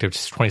make the active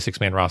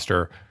 26-man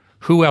roster,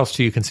 who else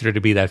do you consider to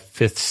be that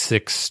 5th,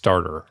 6th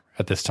starter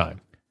at this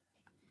time?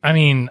 I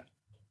mean,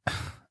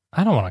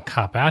 I don't want to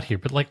cop out here,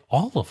 but like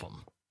all of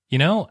them,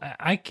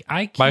 I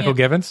can't. Michael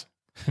Givens?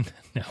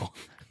 No,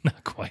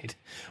 not quite.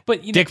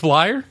 But Dick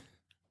Flyer?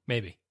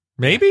 Maybe.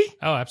 Maybe?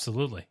 Oh,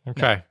 absolutely.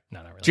 Okay.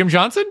 No, not really. Jim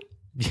Johnson?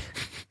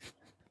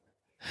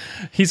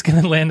 He's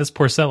going to land as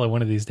Porcello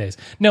one of these days.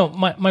 No,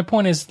 my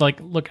point is,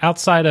 look,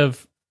 outside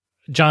of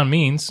John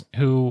Means,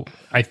 who,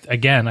 I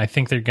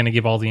think they're going to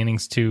give all the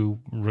innings to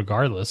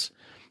regardless,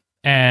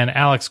 and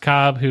Alex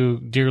Cobb, who,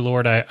 dear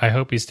Lord, I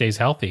hope he stays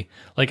healthy.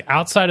 Like,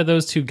 outside of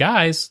those 2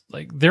 guys,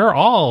 they're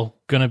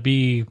all going to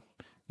be,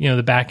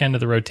 the back end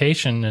of the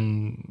rotation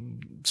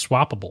and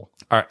swappable.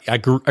 All right, I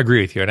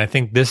agree with you. And I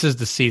think this is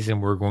the season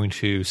we're going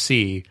to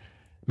see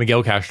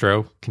Miguel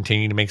Castro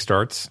continue to make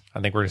starts. I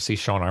think we're going to see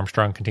Sean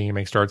Armstrong continue to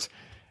make starts.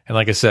 And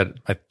like I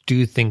said, I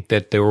do think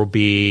that there will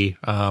be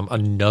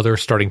another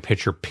starting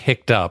pitcher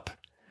picked up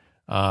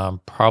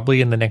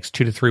probably in the next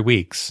 2 to 3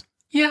 weeks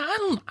Yeah,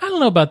 I don't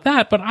know about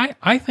that, but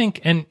I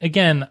think, and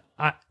again,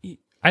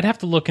 I'd have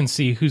to look and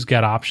see who's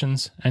got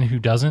options and who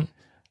doesn't.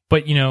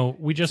 But,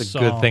 we just It's a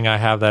good thing I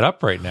have that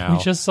up right now.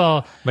 We just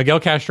saw Miguel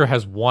Castro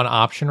has one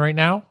option right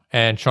now,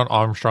 and Sean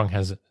Armstrong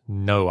has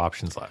no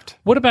options left.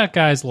 What about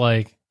guys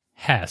like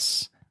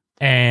Hess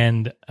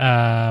and,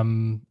 I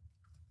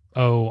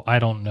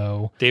don't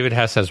know. David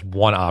Hess has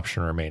one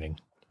option remaining.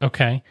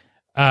 Okay.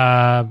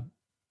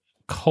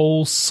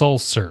 Cole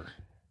Sulser.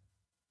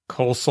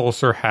 Cole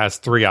Sulser has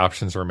 3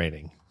 options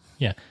remaining.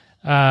 Yeah.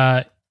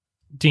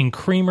 Dean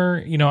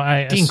Creamer,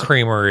 Dean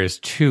Creamer is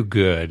too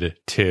good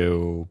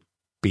to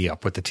be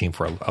up with the team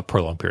for a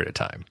prolonged period of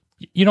time.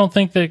 You don't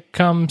think that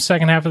come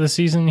second half of the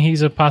season,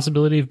 he's a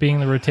possibility of being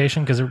in the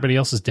rotation because everybody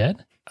else is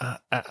dead?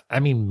 I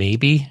mean,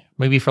 maybe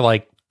for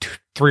like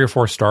 3 or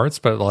 4 starts,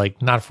 but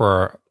like not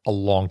for a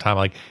long time.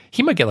 Like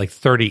he might get like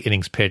 30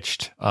 innings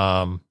pitched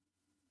up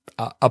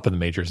in the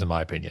majors, in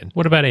my opinion.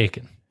 What about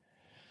Aiken?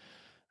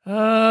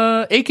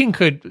 Aiken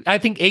could. I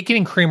think Aiken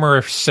and Creamer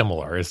are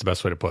similar. Is the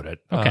best way to put it.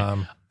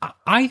 Okay.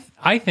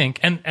 I think,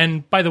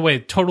 and by the way,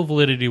 total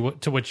validity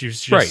to what you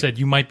just said.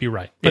 You might be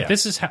right, but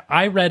this is how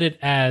I read it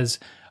as.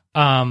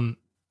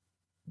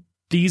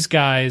 These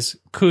guys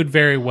could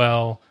very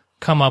well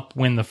come up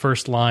when the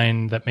first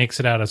line that makes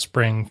it out of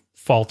spring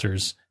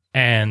falters,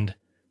 and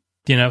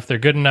if they're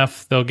good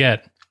enough, they'll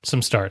get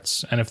some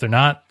starts, and if they're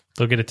not,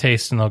 they'll get a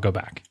taste and they'll go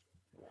back.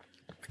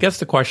 I guess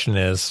the question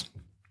is,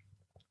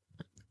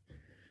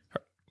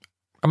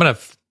 I'm going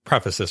to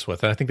preface this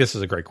with, and I think this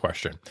is a great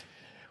question.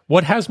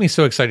 What has me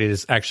so excited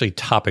is actually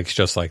topics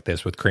just like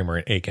this with Creamer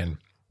and Aiken,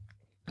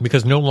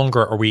 because no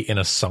longer are we in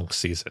a sunk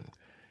season,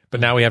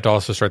 but now we have to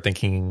also start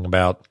thinking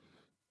about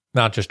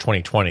not just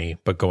 2020,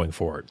 but going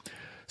forward.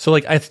 So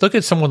like I look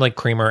at someone like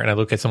Creamer and I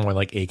look at someone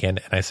like Aiken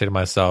and I say to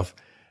myself,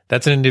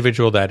 that's an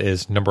individual that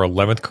is number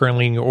 11th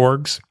currently in your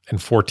orgs and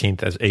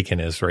 14th as Aiken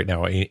is right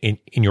now in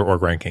your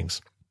org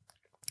rankings.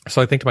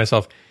 So I think to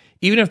myself,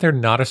 even if they're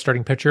not a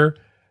starting pitcher,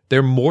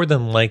 they're more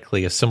than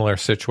likely a similar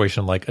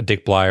situation like a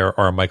Dick Blyer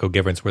or a Michael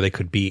Givens where they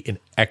could be an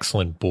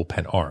excellent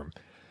bullpen arm.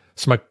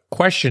 So my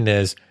question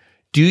is,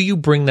 do you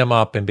bring them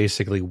up and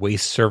basically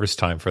waste service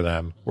time for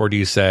them? Or do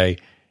you say,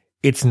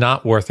 it's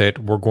not worth it,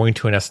 we're going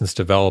to in essence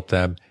develop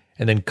them,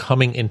 and then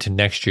coming into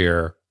next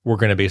year, we're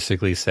going to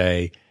basically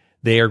say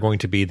they are going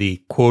to be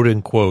the quote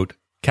unquote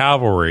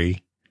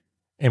cavalry,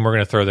 and we're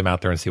going to throw them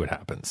out there and see what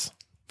happens.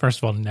 First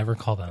of all, never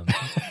call them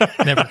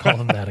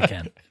that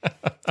again.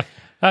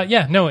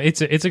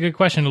 It's a good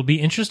question. It'll be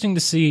interesting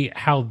to see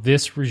how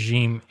this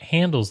regime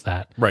handles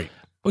that. Right.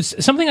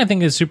 Something I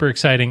think is super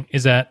exciting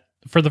is that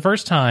for the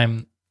first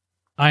time,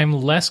 I'm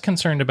less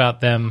concerned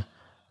about them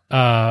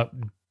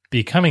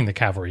becoming the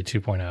Cavalry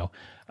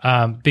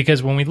 2.0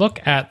 because when we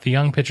look at the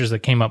young pitchers that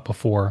came up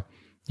before,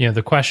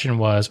 the question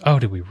was,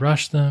 did we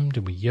rush them?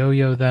 Did we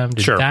yo-yo them?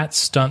 Did that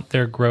stunt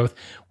their growth?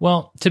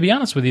 Well, to be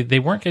honest with you, they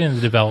weren't getting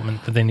the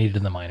development that they needed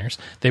in the minors.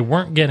 They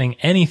weren't getting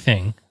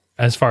anything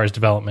as far as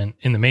development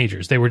in the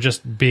majors. They were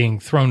just being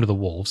thrown to the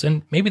wolves,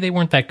 and maybe they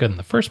weren't that good in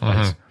the first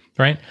place,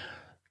 right?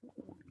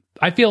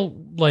 I feel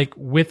like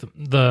with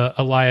the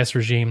Elias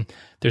regime,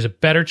 there's a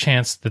better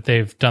chance that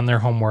they've done their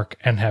homework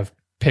and have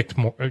picked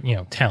more,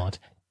 talent,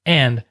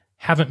 and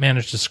haven't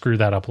managed to screw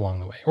that up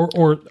along the way,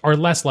 or are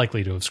less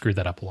likely to have screwed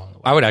that up along the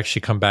way. I would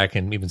actually come back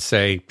and even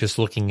say, just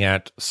looking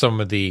at some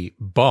of the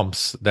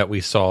bumps that we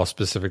saw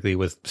specifically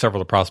with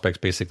several of the prospects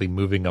basically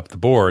moving up the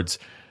boards,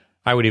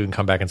 I would even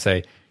come back and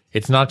say,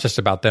 it's not just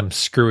about them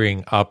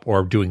screwing up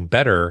or doing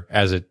better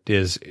as it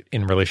is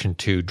in relation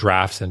to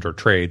drafts and or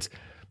trades,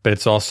 but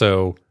it's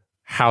also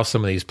how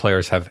some of these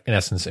players have, in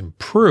essence,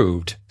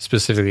 improved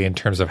specifically in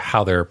terms of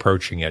how they're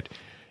approaching it.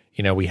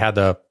 We had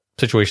the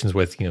situations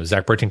with,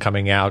 Zach Britton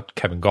coming out,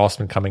 Kevin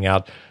Gausman coming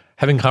out,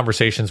 having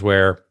conversations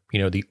where,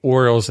 the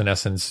Orioles, in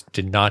essence,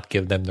 did not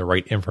give them the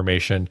right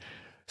information,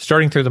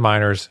 starting through the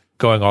minors,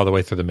 going all the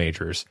way through the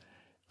majors.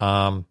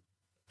 And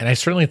I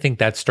certainly think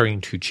that's starting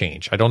to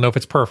change. I don't know if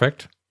it's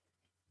perfect,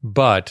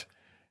 but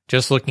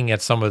just looking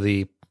at some of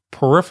the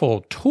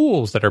peripheral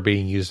tools that are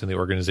being used in the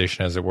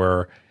organization, as it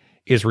were,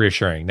 is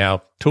reassuring.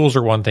 Now, tools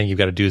are one thing. You've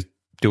got to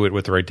do it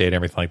with the right data and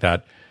everything like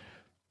that.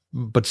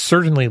 But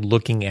certainly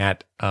looking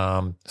at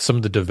some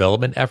of the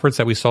development efforts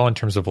that we saw in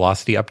terms of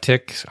velocity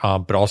uptick,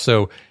 but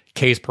also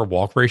Ks per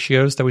walk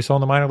ratios that we saw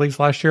in the minor leagues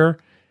last year,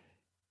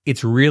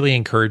 it's really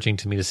encouraging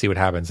to me to see what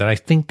happens. And I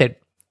think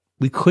that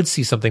we could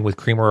see something with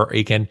Creamer or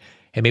Aiken,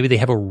 and maybe they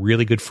have a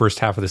really good first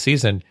half of the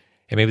season,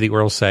 and maybe the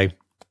Orioles say,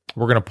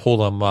 we're going to pull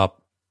them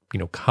up,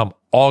 come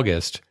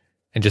August,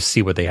 and just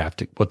see what they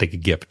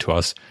could give to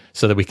us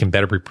so that we can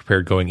better be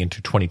prepared going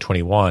into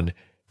 2021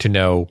 to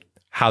know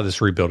how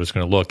this rebuild is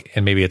going to look.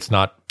 And maybe it's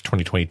not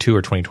 2022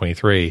 or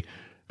 2023,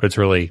 but it's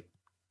really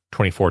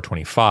 24,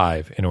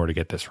 25 in order to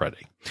get this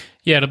ready.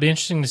 Yeah, it'll be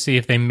interesting to see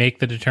if they make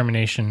the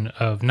determination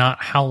of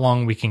not how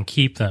long we can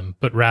keep them,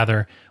 but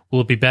rather,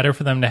 will it be better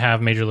for them to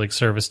have major league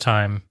service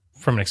time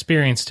from an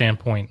experience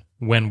standpoint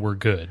when we're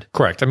good?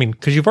 Correct. I mean,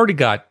 because you've already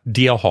got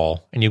DL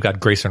Hall and you've got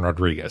Grayson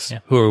Rodriguez,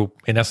 who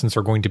in essence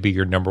are going to be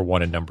your number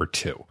 1 and number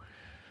 2.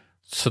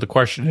 So the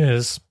question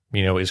is,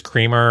 is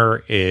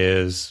Creamer,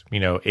 is,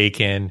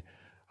 Aiken,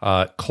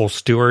 Cole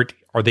Stewart,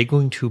 are they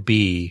going to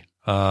be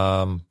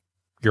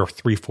your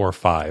 3, 4,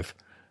 5?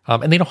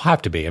 And they don't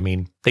have to be. I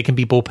mean, they can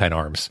be bullpen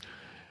arms.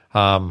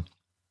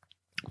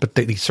 But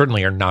they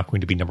certainly are not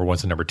going to be number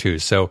ones and number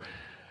twos. So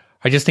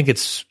I just think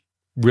it's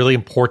really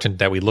important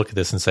that we look at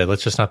this and say,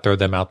 let's just not throw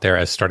them out there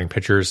as starting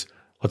pitchers.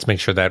 Let's make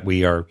sure that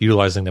we are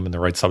utilizing them in the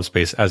right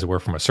subspace, as it were,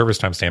 from a service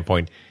time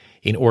standpoint,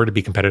 in order to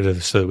be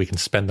competitive so that we can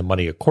spend the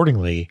money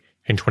accordingly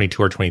in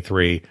 22 or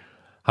 23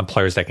 on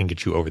players that can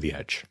get you over the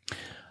edge.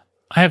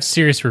 I have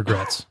serious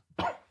regrets.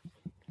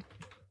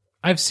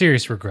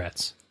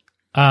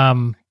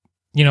 I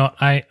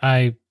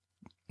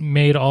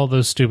made all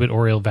those stupid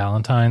Oriole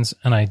Valentines,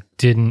 and I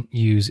didn't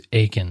use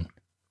Aiken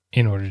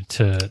in order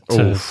to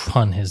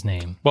pun his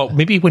name. Well,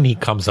 maybe when he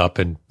comes up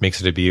and makes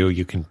a debut,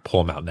 you can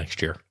pull him out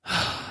next year.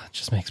 It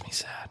just makes me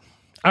sad.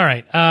 All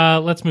right,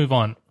 let's move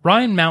on.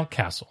 Ryan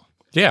Mountcastle.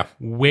 Yeah.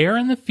 Where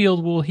in the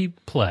field will he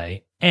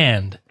play,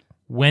 and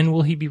when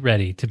will he be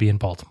ready to be in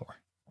Baltimore?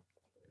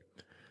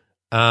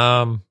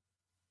 You're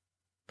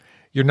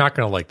not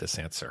going to like this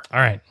answer. All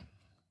right.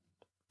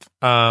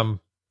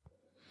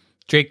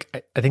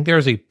 Jake, I think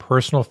there's a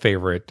personal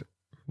favorite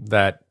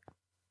that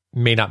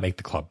may not make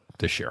the club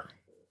this year.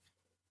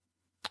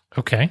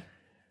 Okay.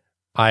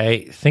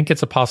 I think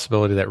it's a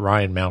possibility that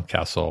Ryan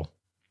Mountcastle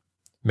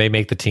may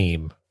make the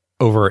team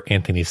over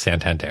Anthony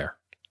Santander.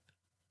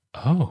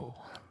 Oh.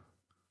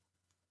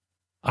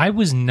 I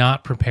was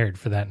not prepared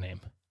for that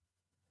name.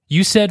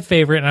 You said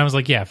favorite, and I was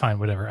like, yeah, fine,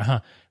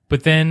 whatever.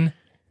 But then,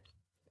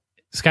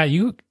 Scott,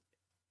 you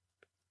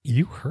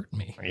hurt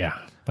me. Yeah,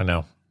 I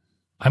know.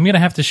 I'm going to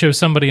have to show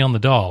somebody on the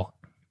doll,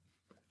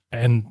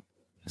 and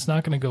it's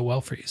not going to go well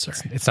for you, sir.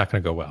 It's not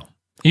going to go well.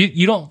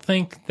 You don't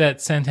think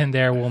that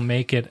Santander will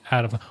make it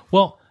out of...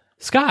 Well,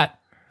 Scott,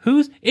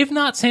 if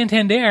not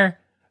Santander,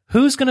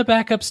 who's going to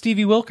back up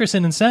Stevie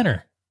Wilkerson in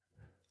center?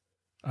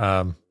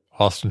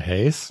 Austin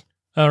Hayes.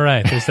 All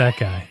right, there's that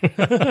guy.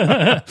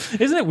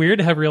 Isn't it weird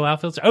to have real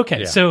outfielders?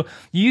 Okay, So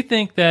you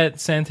think that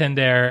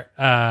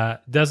Santander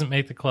doesn't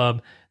make the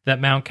club,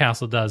 that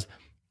Mountcastle does.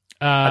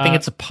 I think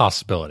it's a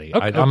possibility.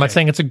 Okay. I'm not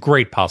saying it's a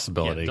great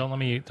possibility. Yeah, don't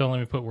let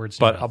me put words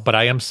in your mouth. But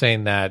I am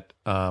saying that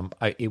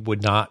it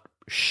would not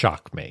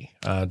shock me,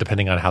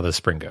 depending on how the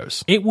spring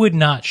goes. It would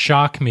not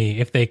shock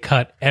me if they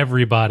cut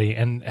everybody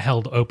and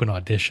held open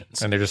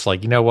auditions. And they're just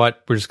like, you know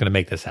what? We're just going to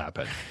make this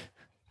happen.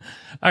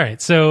 All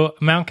right, so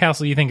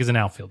Mountcastle you think is an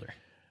outfielder?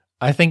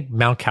 I think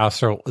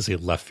Mountcastle is a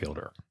left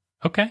fielder.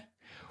 Okay.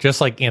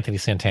 Just like Anthony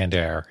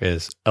Santander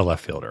is a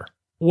left fielder.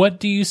 What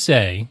do you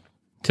say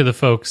to the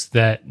folks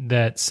that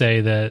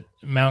say that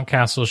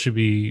Mountcastle should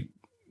be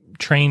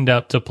trained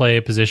up to play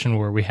a position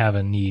where we have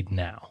a need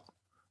now?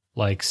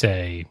 Like,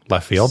 say,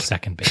 left field?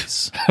 Second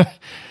base.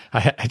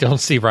 I don't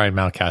see Ryan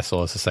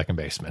Mountcastle as a second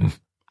baseman.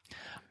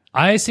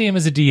 I see him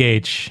as a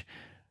DH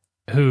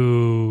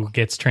who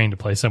gets trained to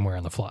play somewhere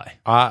on the fly.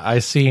 I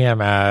see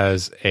him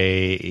as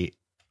a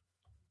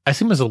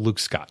Luke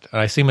Scott.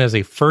 I see him as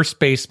a first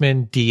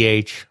baseman,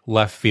 DH,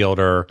 left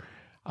fielder,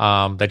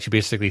 that you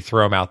basically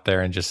throw him out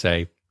there and just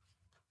say,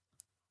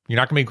 you're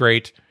not going to be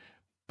great,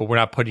 but we're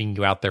not putting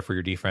you out there for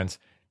your defense.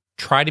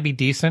 Try to be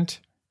decent,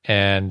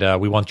 and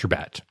we want your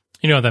bat.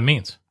 You know what that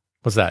means?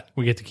 What's that?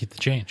 We get to keep the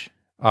change.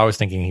 I was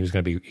thinking he was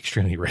going to be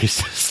extremely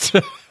racist.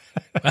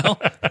 Well,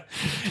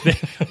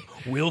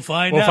 we'll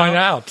find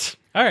out.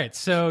 All right,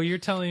 so you're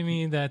telling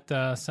me that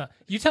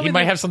he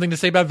might have something to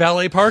say about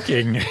valet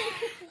parking.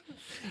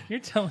 You're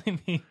telling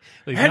me,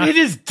 and it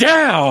is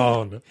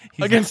down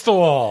against the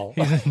wall.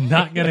 He's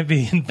not going to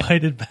be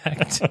invited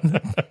back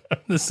to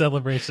the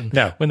celebration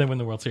when they win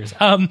the World Series.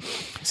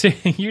 So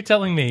you're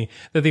telling me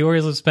that the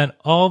Orioles have spent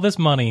all this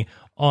money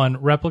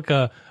on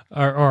replica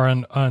or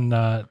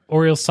on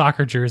Orioles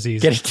soccer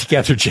jerseys. Get it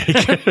together,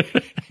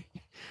 Jake.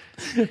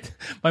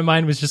 My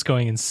mind was just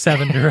going in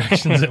 7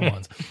 directions at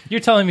once.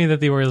 You're telling me that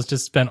the Orioles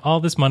just spent all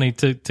this money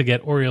to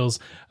get Orioles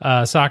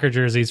soccer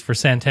jerseys for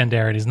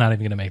Santander, and he's not even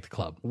going to make the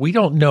club. We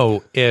don't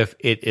know if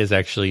it is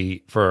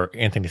actually for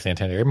Anthony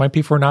Santander. It might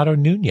be for Renato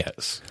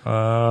Nunez.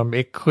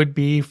 It could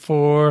be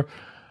for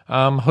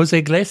Jose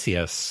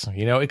Iglesias.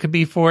 It could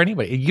be for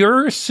anybody.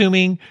 You're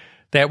assuming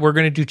that we're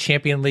going to do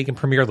Champion League and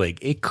Premier League.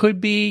 It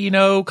could be,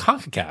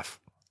 CONCACAF.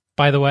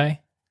 By the way,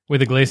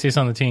 with Iglesias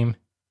on the team,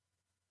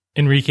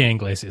 Enrique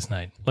Iglesias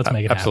night. Let's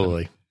make it happen.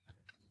 Absolutely.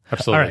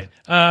 All right.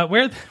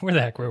 Where the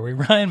heck were we?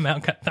 Ryan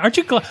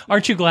Mountcastle.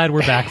 Aren't you glad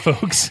we're back,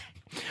 folks?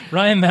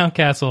 Ryan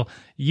Mountcastle,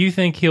 you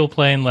think he'll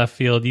play in left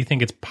field? You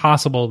think it's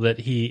possible that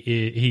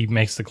he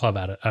makes the club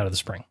out of the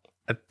spring?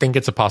 I think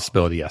it's a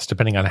possibility, yes,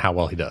 depending on how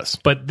well he does.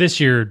 But this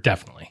year,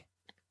 definitely.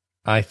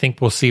 I think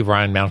we'll see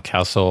Ryan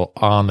Mountcastle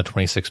on the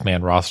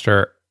 26-man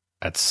roster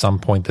at some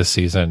point this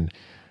season,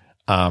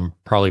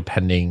 probably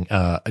pending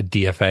a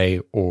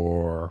DFA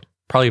or...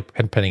 Probably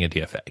pending a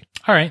DFA.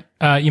 All right.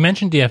 You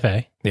mentioned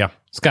DFA. Yeah.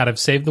 Scott, I've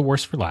saved the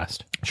worst for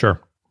last. Sure.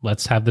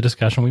 Let's have the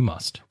discussion we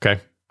must. Okay.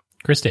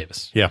 Chris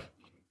Davis. Yeah.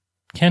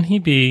 Can he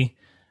be,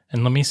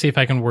 and let me see if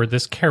I can word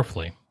this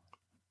carefully,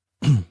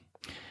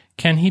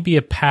 can he be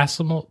a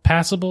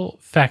passable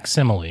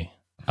facsimile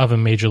of a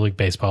Major League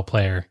Baseball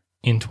player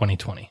in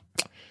 2020?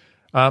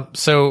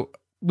 So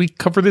we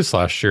covered this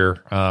last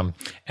year.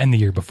 And the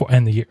year before,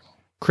 and the year.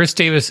 Chris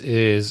Davis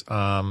is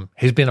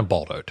has been a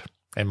baldoed,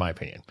 in my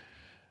opinion.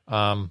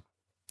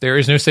 There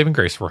is no saving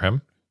grace for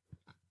him.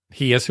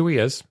 He is who he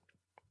is.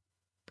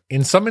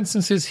 In some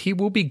instances, he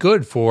will be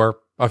good for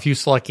a few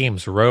select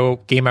games,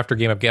 game after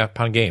game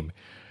upon game.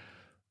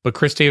 But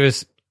Chris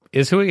Davis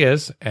is who he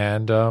is,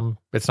 and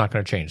it's not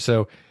going to change.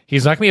 So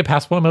he's not going to be a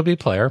passable MLB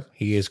player.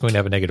 He is going to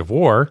have a negative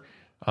WAR,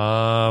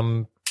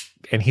 and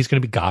he's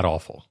going to be god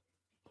awful.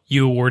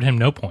 You award him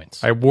no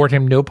points. I award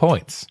him no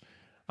points.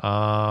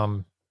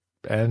 And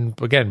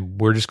again,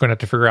 we're just going to have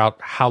to figure out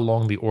how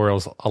long the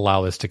Orioles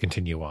allow this to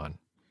continue on.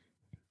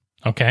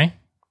 Okay.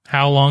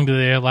 How long do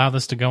they allow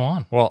this to go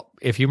on? Well,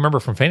 if you remember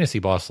from Fantasy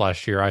Boss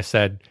last year, I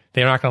said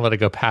they're not going to let it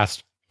go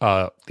past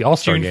the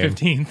All-Star game.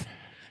 June 15th.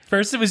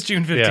 First, it was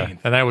June 15th. Yeah,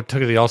 and I took it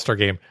to the All-Star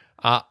game.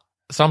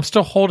 So I'm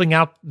still holding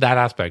out that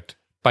aspect.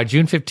 By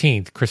June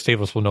 15th, Chris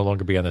Davis will no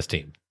longer be on this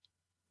team.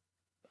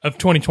 Of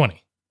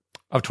 2020.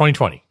 Of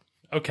 2020.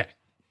 Okay.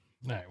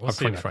 All right, we'll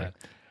see about that.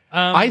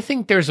 I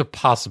think there's a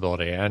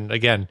possibility. And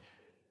again,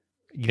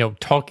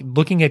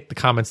 looking at the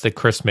comments that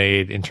Chris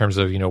made in terms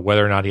of,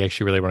 whether or not he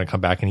actually really want to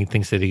come back and he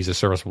thinks that he's a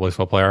serviceable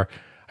baseball player,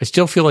 I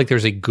still feel like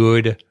there's a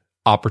good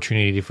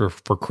opportunity for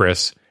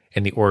Chris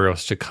and the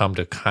Orioles to come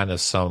to kind of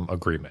some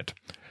agreement.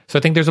 So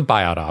I think there's a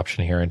buyout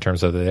option here in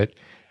terms of it.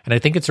 And I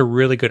think it's a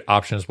really good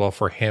option as well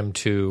for him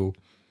to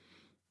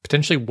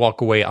potentially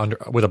walk away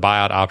with a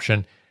buyout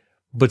option,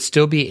 but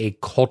still be a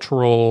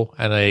cultural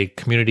and a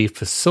community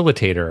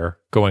facilitator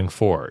going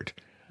forward.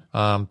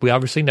 We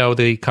obviously know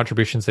the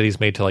contributions that he's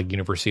made to like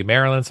University of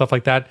Maryland and stuff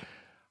like that.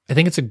 I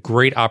think it's a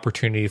great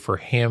opportunity for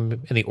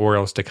him and the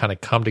Orioles to kind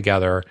of come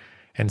together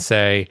and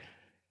say,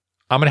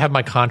 I'm going to have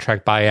my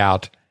contract buy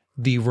out.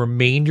 The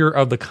remainder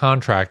of the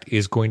contract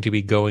is going to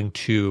be going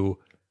to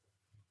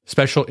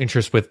special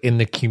interests within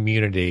the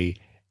community,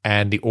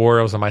 and the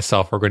Orioles and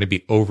myself are going to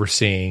be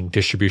overseeing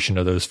distribution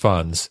of those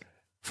funds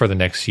for the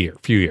next few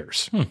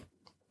years.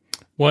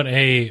 What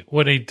a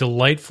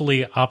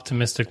delightfully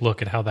optimistic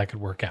look at how that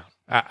could work out.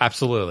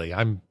 Absolutely.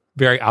 I'm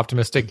very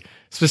optimistic,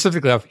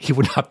 specifically if he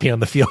would not be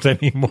on the field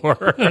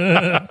anymore.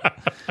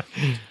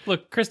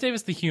 Look, Chris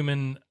Davis, the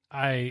human,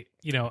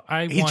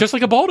 he's just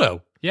like a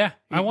Baldo. Yeah.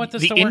 I want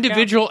this the to work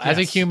individual out. as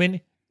a human,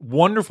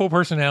 wonderful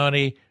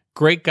personality,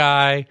 great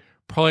guy,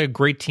 probably a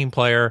great team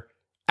player,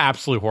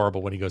 absolutely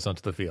horrible when he goes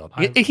onto the field.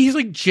 He's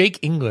like Jake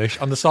English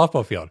on the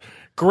softball field.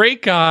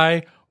 Great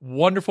guy,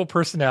 wonderful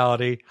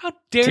personality. How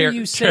dare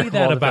you say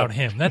that about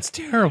him? That's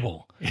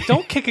terrible.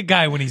 Don't kick a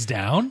guy when he's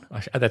down.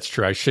 That's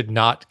true. I should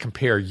not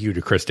compare you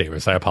to Chris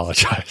Davis. I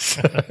apologize.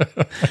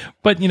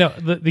 But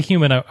the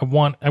human, I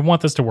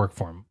want this to work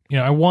for him.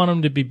 I want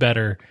him to be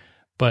better.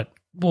 But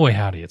boy,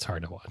 howdy, it's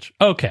hard to watch.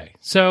 Okay,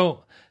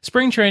 so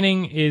spring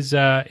training is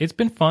it's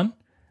been fun.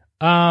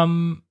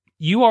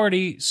 You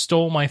already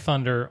stole my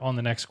thunder on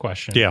the next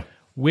question. Yeah.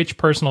 Which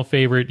personal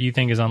favorite you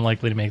think is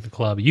unlikely to make the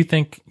club? You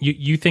think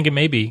it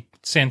may be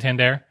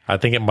Santander? I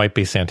think it might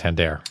be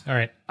Santander. All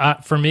right.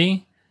 For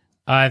me,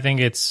 I think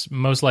it's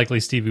most likely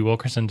Stevie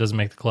Wilkerson doesn't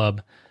make the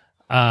club.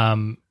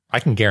 I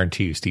can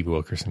guarantee you Stevie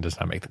Wilkerson does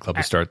not make the club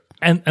to start.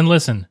 And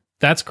listen,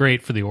 that's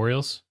great for the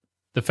Orioles.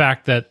 The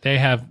fact that they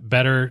have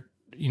better,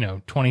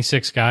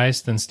 26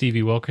 guys than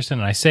Stevie Wilkerson.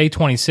 And I say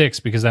 26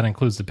 because that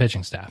includes the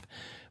pitching staff.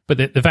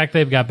 But the fact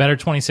they've got better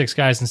 26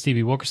 guys than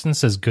Stevie Wilkerson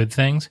says good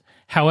things.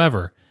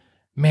 However,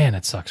 man,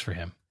 it sucks for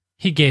him.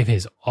 He gave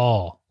his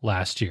all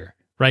last year,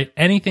 right?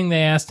 Anything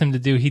they asked him to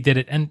do, he did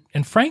it. And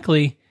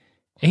frankly,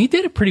 he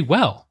did it pretty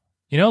well.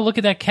 Look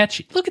at that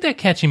catch. Look at that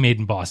catch he made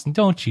in Boston.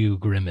 Don't you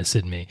grimace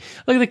at me.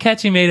 Look at the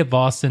catch he made at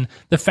Boston.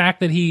 The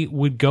fact that he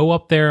would go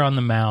up there on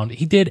the mound.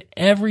 He did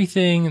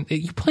everything.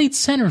 He played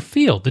center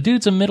field. The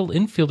dude's a middle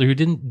infielder who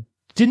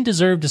didn't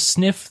deserve to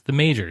sniff the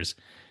majors.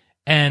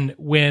 And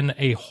when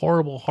a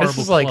horrible this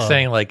is like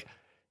saying like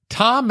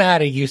Tom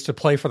Maddie used to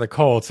play for the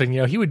Colts, and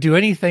he would do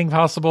anything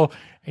possible,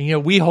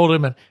 and we hold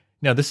him. And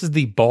this is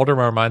the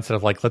Baltimore mindset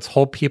of like, let's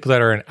hold people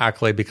that are an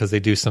accolade because they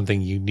do something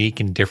unique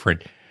and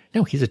different.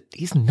 No,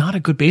 he's not a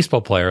good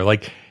baseball player.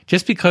 Like,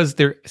 just because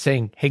they're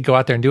saying, hey, go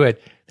out there and do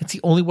it, that's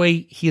the only way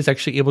he is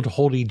actually able to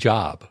hold a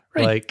job.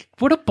 Right. Like,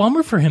 what a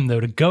bummer for him,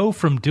 though, to go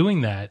from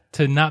doing that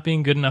to not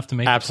being good enough to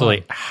make absolutely.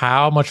 the club.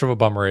 How much of a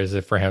bummer is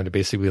it for him to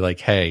basically be like,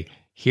 hey,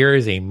 here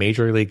is a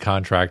major league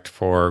contract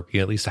for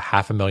at least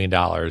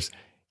 $500,000.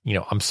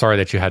 I'm sorry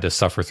that you had to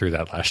suffer through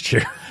that last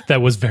year.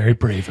 That was very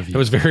brave of you. It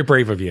was very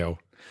brave of you.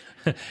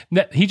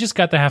 He just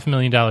got the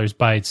 $500,000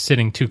 by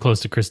sitting too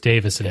close to Chris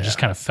Davis, and it just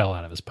kind of fell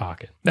out of his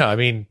pocket. No, I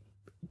mean,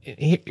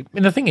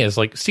 and the thing is,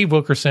 like, Steve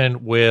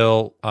Wilkerson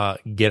will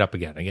get up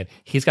again. Again,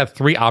 he's got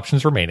 3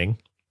 options remaining.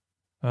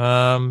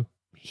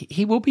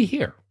 He will be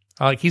here.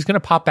 He's going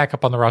to pop back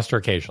up on the roster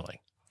occasionally.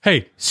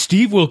 Hey,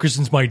 Steve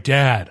Wilkerson's my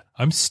dad.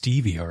 I'm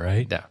Stevie, all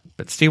right? Yeah,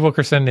 but Steve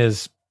Wilkerson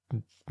is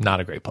not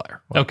a great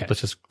player. Okay.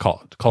 Let's just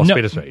call a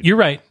spade a spade. You're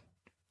right.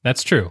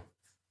 That's true.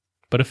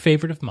 But a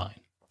favorite of mine.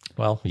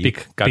 Well, you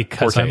got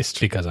poor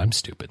taste. Because I'm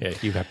stupid. Yeah,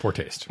 you got poor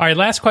taste. All right,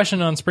 last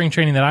question on spring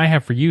training that I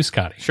have for you,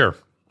 Scotty. Sure.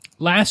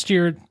 Last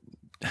year,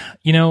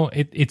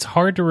 it's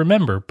hard to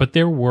remember, but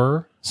there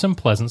were some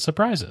pleasant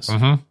surprises.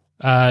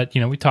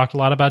 Mm-hmm. We talked a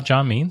lot about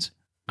John Means.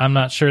 I'm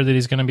not sure that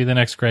he's going to be the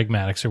next Greg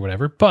Maddux or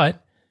whatever,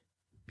 but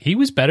he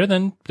was better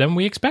than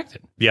we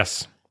expected.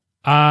 Yes.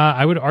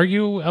 I would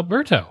argue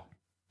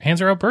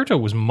Hanser Alberto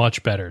was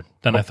much better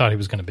than I thought he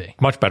was going to be.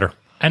 Much better.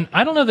 And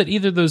I don't know that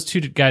either of those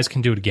two guys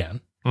can do it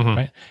again. Mm-hmm.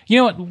 Right? You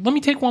know what? Let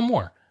me take one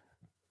more.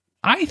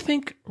 I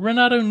think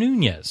Renato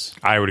Nunez,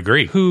 I would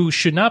agree, who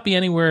should not be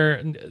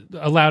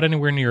allowed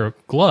anywhere near a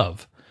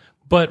glove,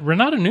 but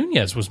Renato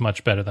Nunez was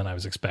much better than I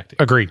was expecting.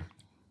 Agreed.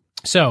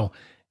 So,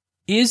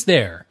 is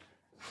there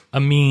a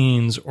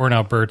Means or an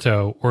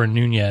Alberto or a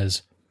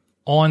Nunez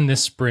on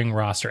this spring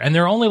roster? And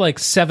there are only like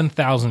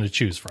 7,000 to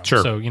choose from.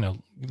 Sure. So,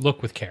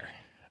 look with care.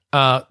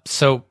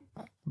 So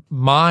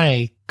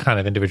my kind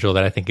of individual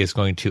that I think is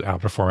going to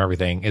outperform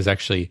everything is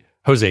actually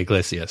Jose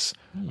Iglesias.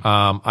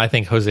 I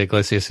think Jose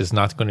Iglesias is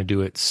not going to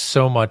do it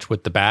so much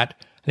with the bat.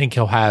 I think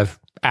he'll have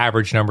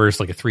average numbers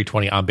like a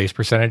 320 on base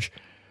percentage,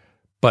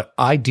 but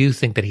I do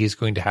think that he's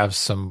going to have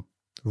some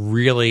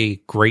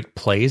really great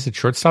plays at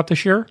shortstop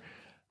this year.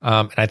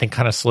 And I think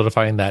kind of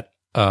solidifying that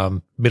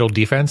middle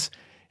defense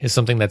is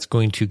something that's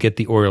going to get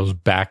the Orioles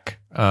back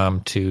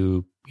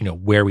to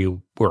where we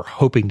were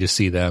hoping to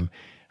see them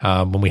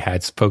when we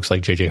had folks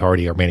like J.J.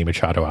 Hardy or Manny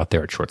Machado out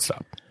there at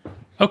shortstop.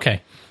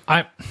 Okay.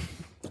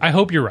 I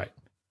hope you're right.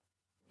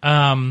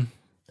 And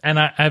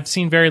I've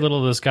seen very little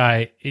of this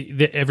guy.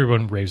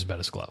 Everyone raves about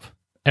his glove.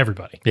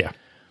 Everybody. Yeah.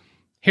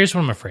 Here's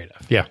what I'm afraid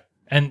of. Yeah.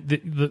 And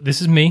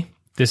this is me.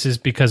 This is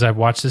because I've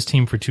watched this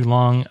team for too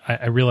long.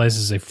 I realize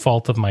this is a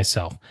fault of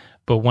myself.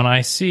 But when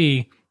I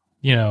see,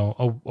 a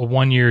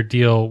 1-year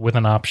deal with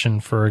an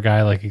option for a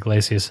guy like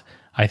Iglesias,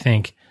 I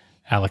think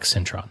Alex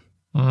Cintron.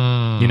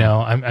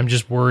 I'm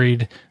just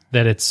worried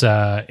that it's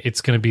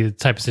going to be the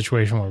type of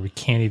situation where we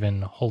can't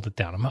even hold it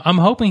down. I'm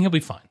hoping he'll be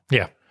fine.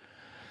 Yeah.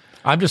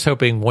 I'm just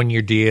hoping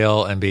 1-year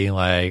deal and being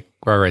like,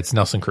 all right, it's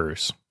Nelson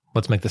Cruz.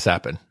 Let's make this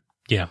happen.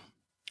 Yeah.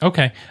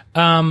 Okay.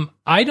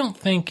 I don't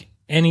think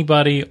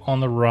anybody on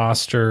the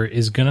roster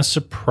is going to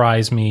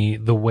surprise me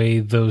the way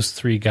those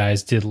three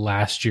guys did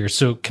last year.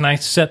 So can I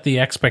set the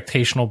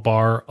expectational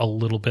bar a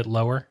little bit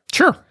lower?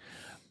 Sure.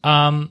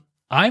 I'm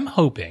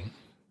hoping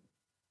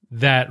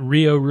that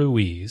Rio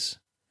Ruiz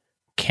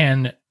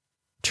can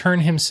turn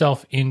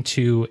himself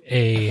into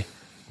a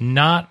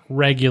not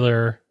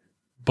regular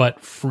but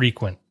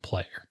frequent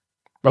player.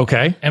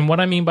 Okay. And what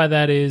I mean by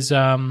that is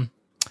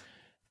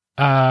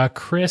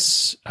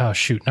Chris,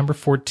 number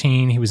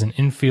 14, he was an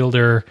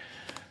infielder.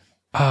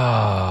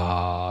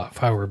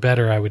 If I were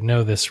better, I would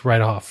know this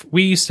right off.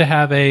 We used to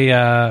have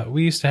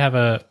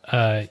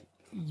a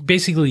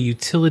basically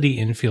utility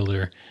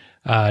infielder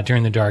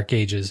during the dark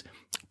ages.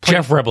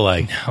 Jeff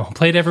Rebelay. No,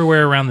 played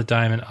everywhere around the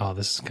diamond. Oh,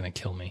 this is going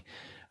to kill me.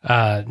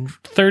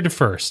 Third to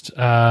first.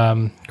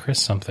 Chris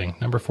something.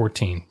 Number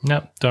 14.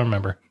 Nope, don't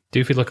remember.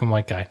 Doofy looking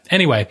white guy.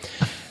 Anyway,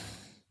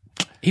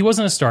 he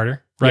wasn't a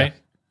starter, right? Yeah.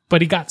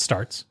 But he got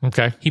starts.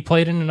 Okay. He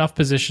played in enough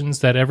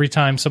positions that every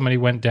time somebody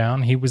went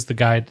down, he was the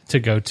guy to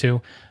go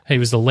to. He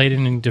was the late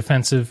inning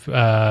defensive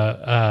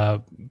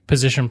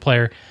position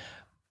player.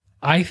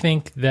 I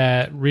think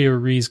that Rio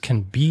Ruiz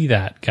can be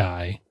that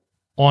guy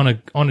on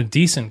a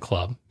decent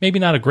club. Maybe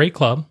not a great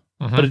club,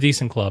 but a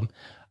decent club.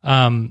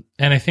 And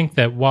I think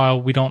that while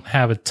we don't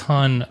have a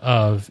ton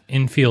of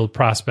infield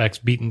prospects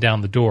beating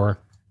down the door,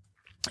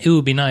 it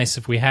would be nice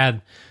if we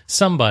had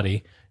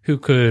somebody who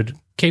could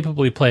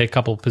capably play a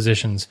couple of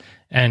positions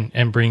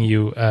and bring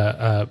you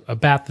a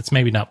bat that's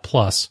maybe not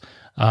plus.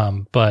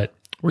 But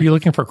were you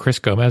looking for Chris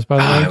Gomez, by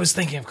the way? I was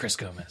thinking of Chris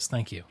Gomez.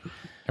 Thank you.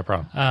 No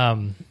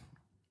problem.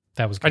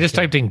 That was. I just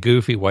typed in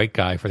goofy white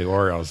guy for the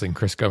Orioles, and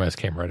Chris Gomez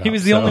came right up. He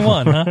was the only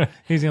one, huh?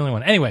 He was the only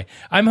one. Anyway,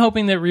 I'm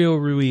hoping that Rio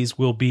Ruiz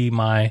will be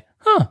my.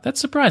 That's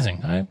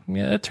surprising.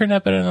 That turned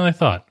out better than I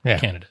thought. Yeah.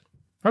 Candidate.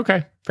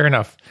 Okay, fair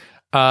enough.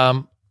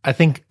 I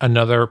think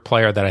another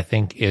player that I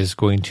think is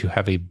going to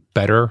have a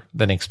better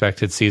than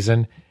expected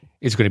season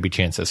is going to be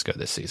Chance Sisco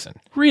this season.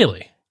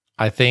 Really?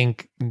 I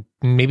think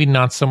maybe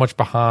not so much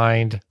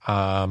behind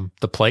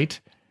the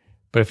plate,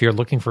 but if you're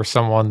looking for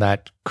someone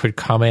that could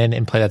come in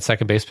and play that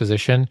second base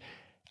position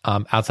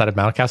outside of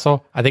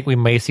Mountcastle, I think we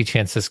may see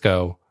Chance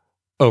Sisco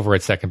over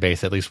at second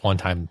base at least one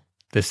time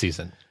this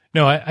season.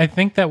 No, I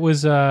think that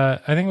was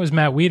it was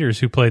Matt Wieters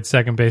who played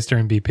second base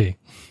during BP.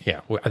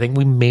 Yeah, I think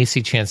we may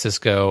see Chance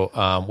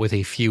Sisco with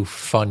a few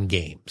fun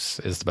games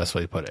is the best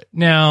way to put it.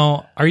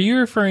 Now, are you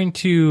referring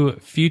to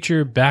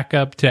future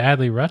backup to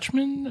Adley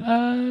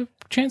Rutschman,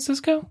 Chance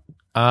Sisco?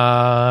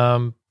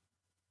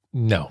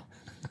 No.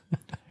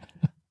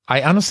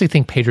 I honestly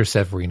think Pedro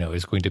Severino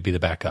is going to be the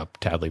backup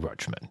to Adley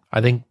Rutschman.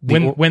 I think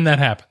when that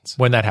happens.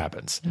 When that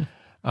happens.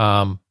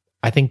 I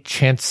think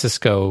Chance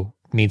Sisco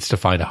needs to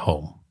find a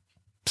home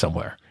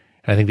somewhere.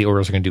 And I think the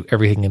Orioles are going to do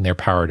everything in their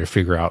power to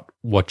figure out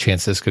what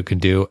Chance Sisco can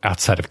do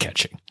outside of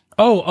catching.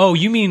 Oh,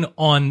 you mean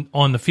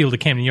on the field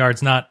at Camden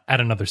Yards, not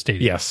at another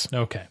stadium? Yes.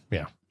 Okay.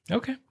 Yeah.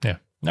 Okay. Yeah.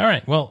 All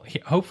right. Well,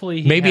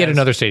 hopefully Maybe at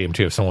another stadium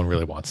too if someone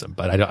really wants him.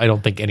 But I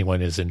don't think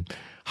anyone is in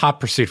hot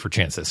pursuit for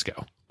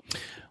Francisco.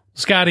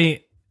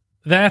 Scotty,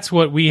 that's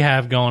what we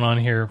have going on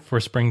here for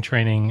spring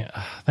training.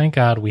 Thank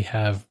God we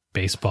have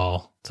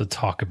baseball to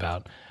talk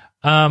about.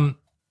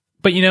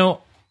 But,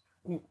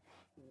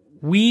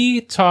 we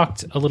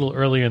talked a little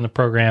earlier in the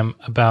program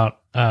about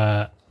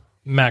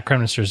Matt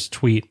Kremnister's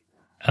tweet,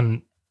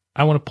 and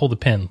I want to pull the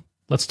pin.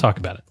 Let's talk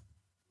about it.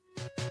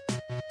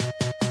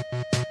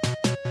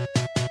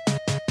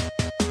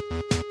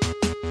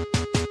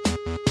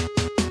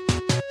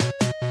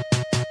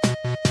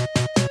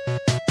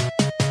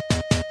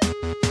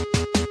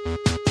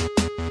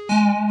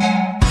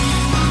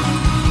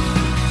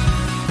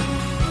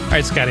 All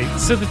right, Scotty.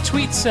 So the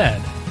tweet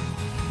said,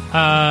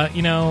 I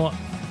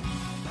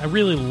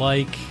really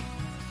like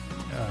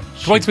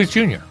Dwight Smith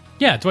Jr.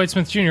 Yeah, Dwight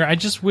Smith Jr. I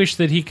just wish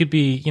that he could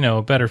be,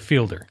 a better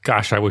fielder.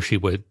 Gosh, I wish he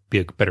would be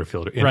a better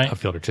fielder, Right. a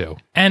fielder too.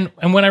 And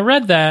when I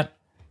read that,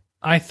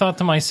 I thought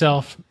to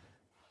myself,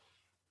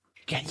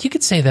 yeah, you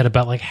could say that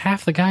about like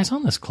half the guys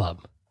on this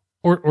club,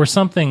 or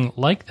something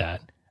like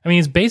that. I mean,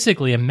 it's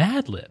basically a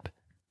Mad Lib.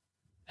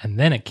 And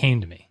then it came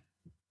to me,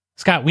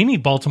 Scott, we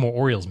need Baltimore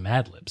Orioles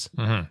Mad Libs.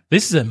 Mm-hmm.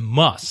 This is a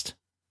must.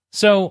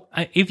 So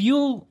if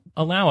you'll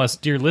allow us,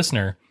 dear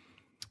listener,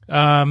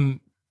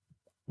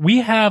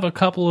 we have a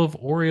couple of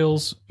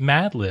Orioles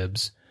Mad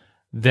Libs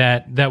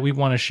that we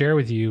want to share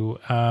with you.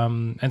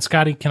 And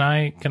Scotty, can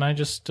I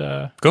just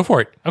go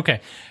for it?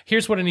 Okay.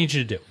 Here's what I need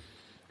you to do.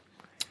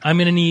 I'm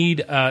going to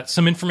need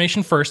some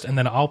information first, and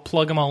then I'll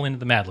plug them all into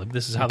the Mad Lib.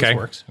 This is how this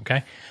works.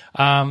 Okay.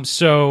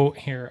 So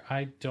here,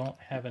 I don't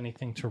have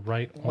anything to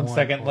write. One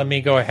second. Let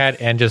me go ahead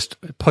and just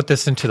put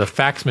this into the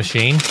fax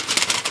machine.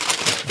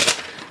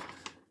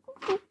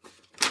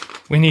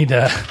 We need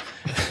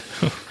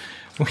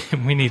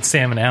we need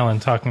Sam and Alan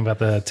talking about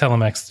the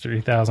Telemex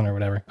 3000 or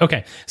whatever.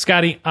 Okay,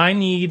 Scotty, I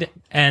need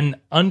an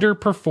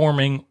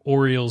underperforming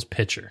Orioles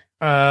pitcher.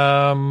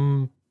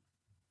 Michael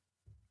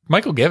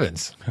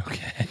Givens.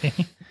 Okay.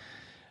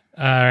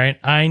 All right.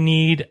 I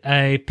need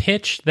a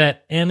pitch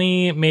that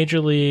any Major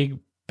League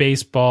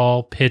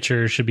Baseball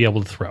pitcher should be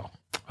able to throw.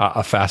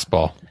 A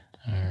fastball.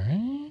 All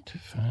right.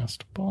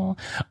 Fastball.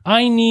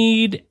 I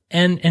need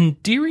an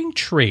endearing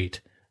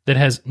trait that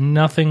has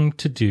nothing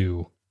to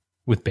do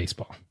with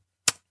baseball.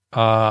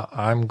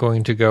 I'm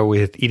going to go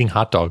with eating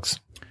hot dogs.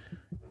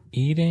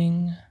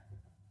 Eating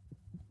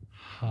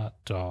hot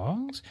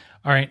dogs.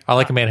 All right. I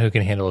like a man who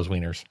can handle his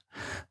wieners.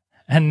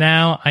 And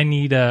now I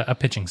need a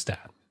pitching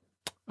stat.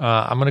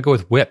 I'm going to go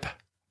with whip.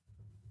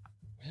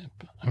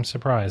 I'm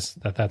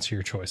surprised that that's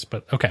your choice,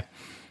 but okay.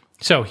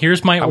 So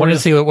here's my. I wanted to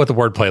see what the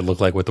wordplay looked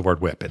like with the word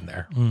whip in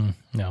there.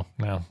 No.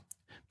 No.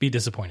 Be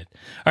disappointed.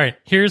 All right.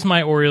 Here's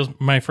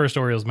my first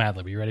Orioles Mad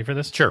Lib. Are you ready for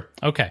this? Sure.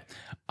 Okay.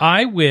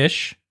 I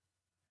wish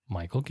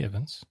Michael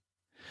Givens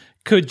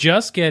could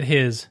just get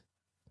his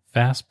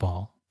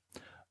fastball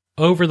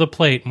over the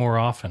plate more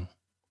often.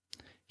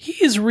 He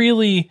is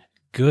really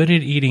good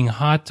at eating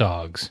hot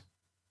dogs,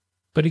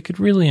 but he could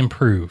really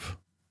improve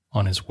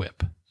on his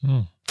whip.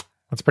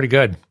 That's pretty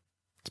good.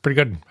 It's pretty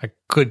good. I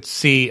could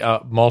see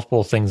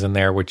multiple things in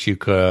there which you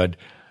could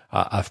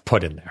have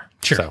put in there.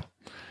 Sure. So,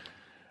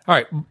 all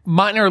right.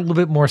 Mine are a little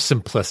bit more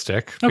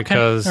simplistic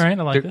because all right,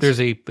 I like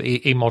there's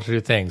a multitude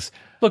of things.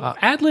 Look,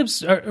 Mad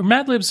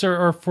Libs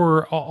are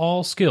for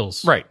all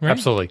skills. Right?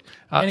 Absolutely.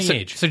 Any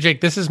age. So, Jake,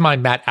 this is my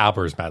Matt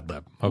Albers Mad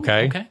Lib.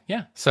 Okay? Ooh, okay,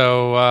 yeah.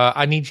 So,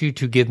 I need you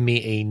to give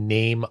me a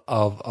name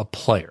of a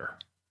player.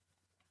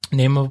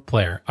 Name of a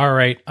player. All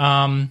right.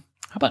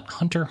 How about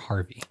Hunter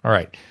Harvey? All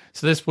right.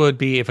 So this would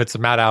be, if it's a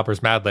Matt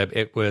Albers Mad Lib,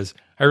 it was,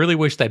 I really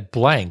wish that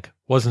blank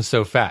wasn't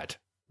so fat.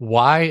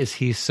 Why is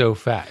he so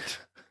fat?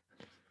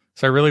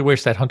 So I really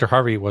wish that Hunter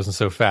Harvey wasn't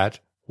so fat.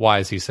 Why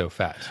is he so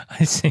fat?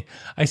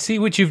 I see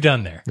what you've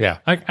done there. Yeah.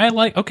 I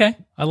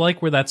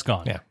like where that's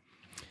gone. Yeah.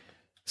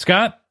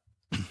 Scott,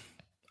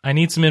 I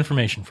need some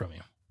information from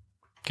you.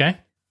 Okay?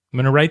 I'm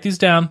going to write these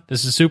down.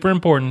 This is super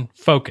important.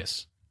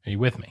 Focus. Are you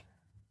with me?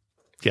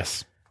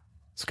 Yes.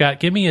 Scott,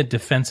 give me a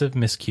defensive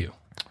miscue.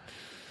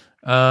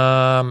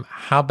 How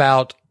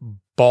about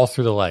ball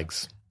through the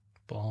legs?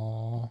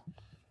 Ball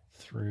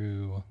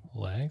through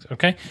legs.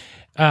 Okay.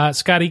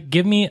 Scotty,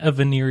 give me a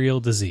venereal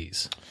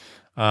disease.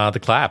 The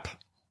clap.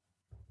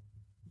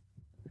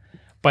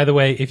 By the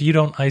way, if you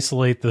don't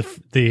isolate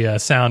the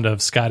sound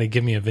of Scotty,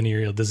 give me a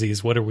venereal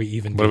disease, what are we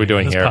even doing? What are we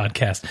doing on this here?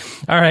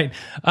 Podcast? All right.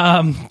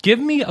 Give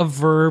me a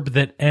verb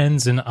that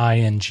ends in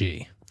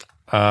ing.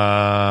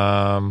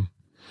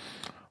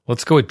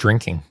 Let's go with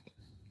drinking.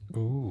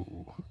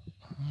 Ooh,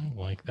 I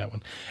like that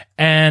one.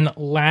 And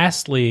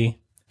lastly,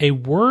 a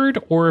word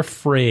or a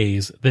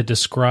phrase that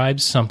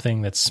describes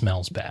something that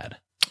smells bad.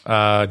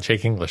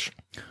 Jake English.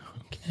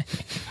 Okay.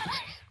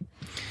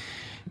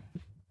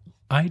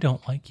 I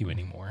don't like you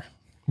anymore.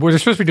 We're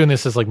supposed to be doing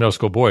this as like no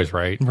school boys,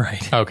 right?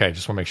 Right. Okay,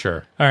 just want to make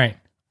sure. All right.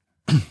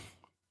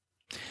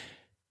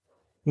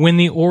 When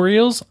the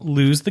Orioles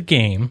lose the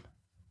game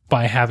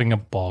by having a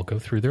ball go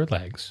through their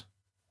legs,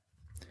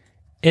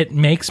 it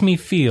makes me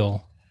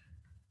feel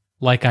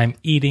like I'm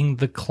eating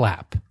the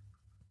clap.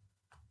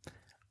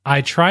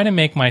 I try to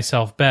make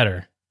myself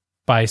better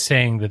by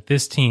saying that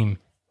this team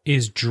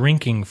is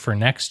drinking for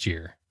next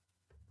year.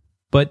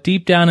 But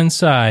deep down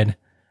inside,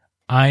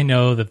 I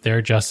know that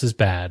they're just as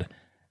bad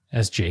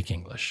as Jake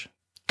English.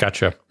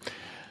 Gotcha.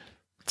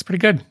 It's pretty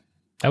good.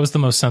 That was the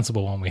most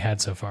sensible one we had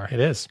so far. It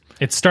is.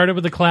 It started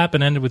with a clap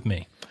and ended with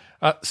me.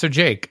 So,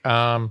 Jake,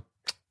 the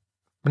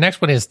next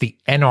one is the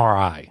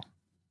NRI.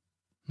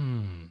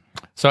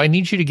 So I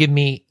need you to give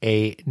me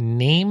a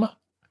name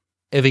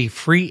of a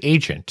free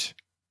agent.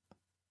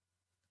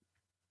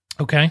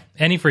 Okay.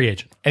 Any free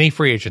agent. Any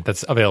free agent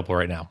that's available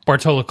right now.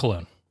 Bartolo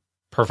Colon.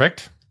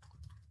 Perfect.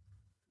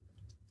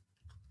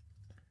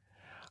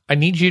 I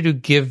need you to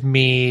give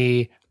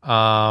me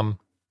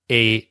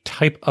a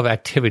type of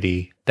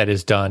activity that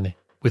is done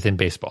within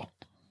baseball.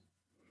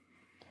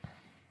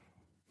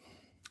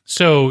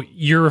 So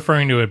you're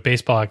referring to a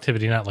baseball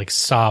activity, not like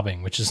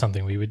sobbing, which is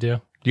something we would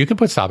do? You can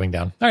put sobbing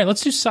down. All right,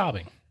 let's do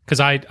sobbing, because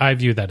I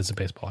view that as a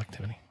baseball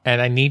activity.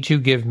 And I need you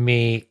to give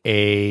me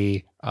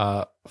a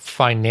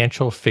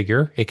financial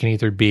figure. It can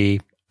either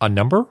be a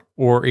number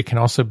or it can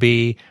also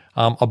be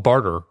a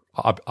barter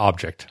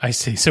object. I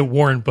see. So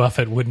Warren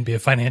Buffett wouldn't be a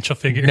financial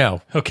figure?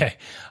 No. Okay.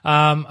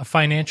 A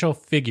financial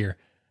figure.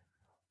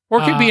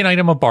 Or it could be an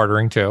item of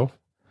bartering too.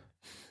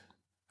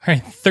 All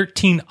right,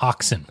 13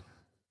 oxen.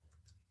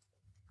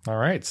 All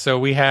right. So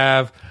we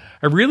have,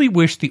 I really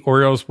wish the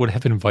Orioles would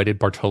have invited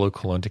Bartolo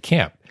Colon to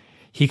camp.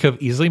 He could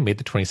have easily made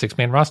the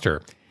 26-man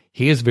roster.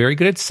 He is very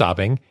good at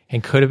sobbing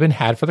and could have been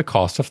had for the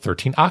cost of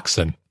 13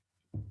 oxen.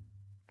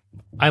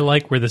 I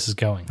like where this is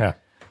going. Yeah.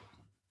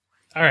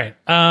 All right.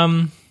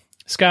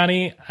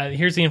 Scotty,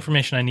 here's the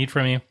information I need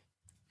from you.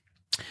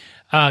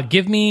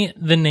 Give me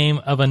the name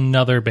of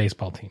another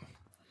baseball team.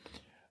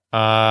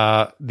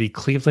 The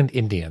Cleveland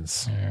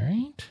Indians. All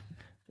right.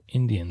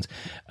 Indians.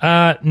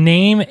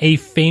 Name a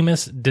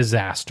famous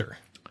disaster.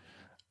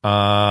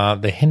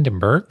 The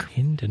Hindenburg.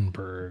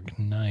 Hindenburg.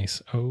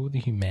 Nice. Oh, the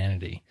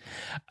humanity.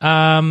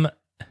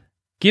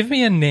 Give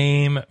me a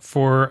name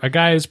for a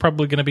guy who's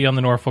probably going to be on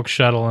the Norfolk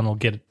shuttle and will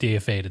get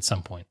DFA'd at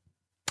some point.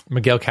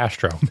 Miguel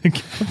Castro.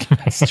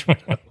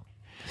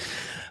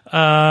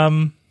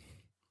 All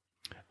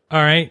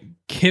right.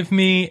 Give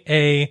me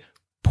a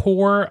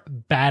poor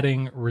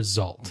batting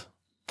result.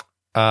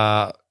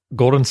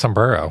 Golden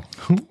Sombrero.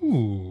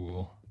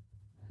 Ooh.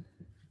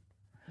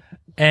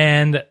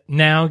 And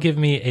now give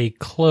me a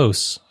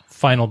close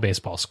final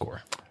baseball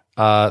score.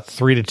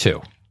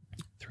 3-2.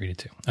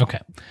 3-2. Okay.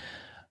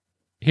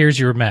 Here's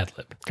your Mad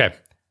Lib. Okay.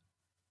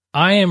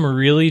 I am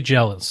really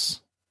jealous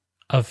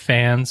of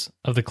fans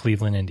of the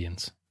Cleveland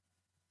Indians.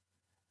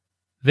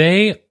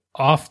 They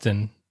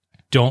often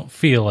don't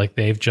feel like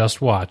they've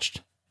just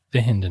watched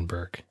the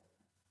Hindenburg.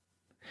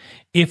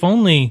 If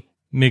only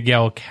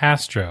Miguel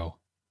Castro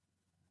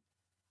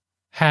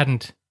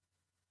hadn't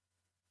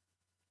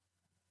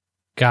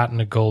gotten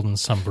a golden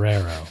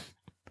sombrero,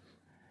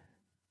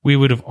 we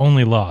would have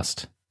only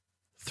lost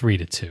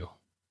 3-2.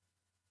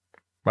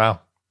 Wow.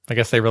 I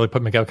guess they really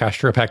put Miguel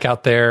Castro back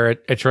out there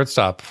at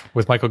shortstop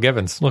with Michael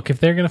Givens. Look, if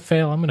they're going to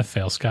fail, I'm going to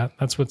fail, Scott.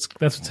 That's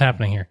what's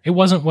happening here. It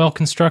wasn't well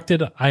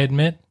constructed, I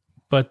admit,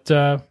 but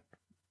I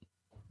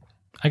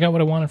got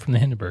what I wanted from the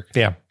Hindenburg.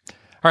 Yeah.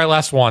 All right,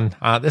 last one.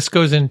 This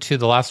goes into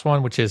the last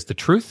one, which is the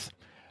truth.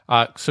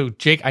 So,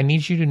 Jake, I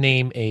need you to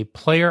name a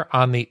player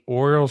on the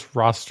Orioles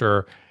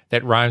roster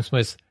that rhymes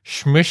with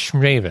Schmish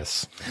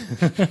Mavis.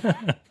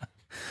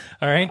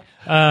 All right.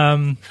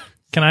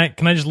 Can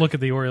I just look at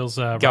the Orioles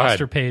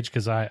roster page,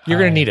 because you're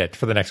going to need it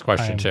for the next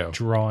question too.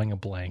 Drawing a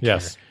blank.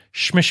 Yes. Here.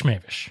 Schmish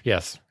Mavish.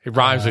 Yes, it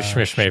rhymes with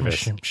Schmish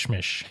Mavis.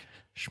 Schmish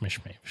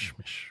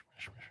Mavish.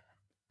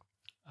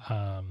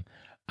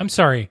 I'm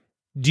sorry.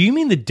 Do you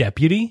mean the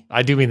deputy?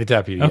 I do mean the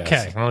deputy.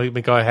 Okay. Yes. Let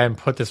me go ahead and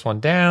put this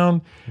one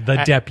down. The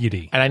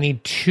deputy. And I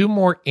need two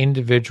more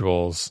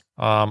individuals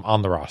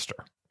on the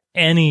roster.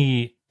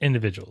 Any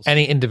individuals?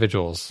 Any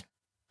individuals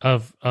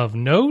of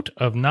note?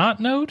 Of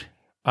not note?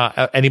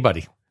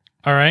 Anybody.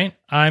 All right.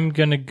 I'm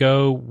going to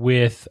go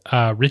with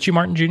Richie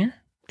Martin Jr.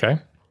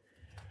 Okay.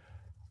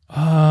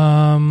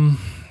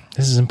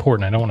 This is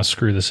important. I don't want to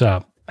screw this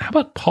up. How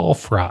about Paul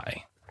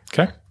Fry?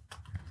 Okay.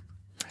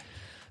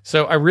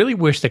 So I really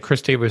wish that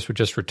Chris Davis would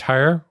just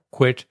retire,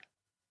 quit,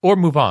 or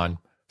move on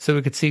so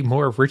we could see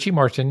more of Richie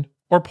Martin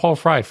or Paul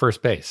Fry at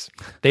first base.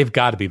 They've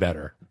got to be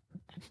better.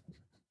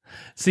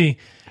 See,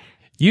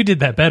 you did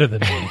that better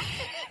than me.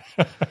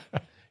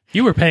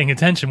 You were paying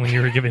attention when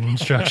you were giving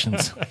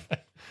instructions.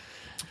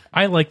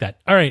 I like that.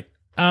 All right.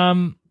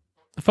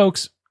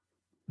 Folks,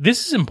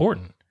 this is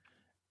important.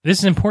 This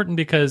is important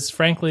because,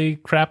 frankly,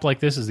 crap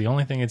like this is the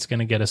only thing that's going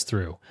to get us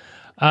through.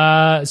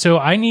 So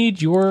I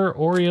need your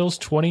Orioles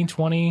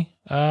 2020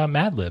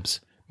 Mad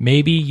Libs.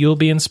 Maybe you'll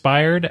be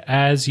inspired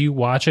as you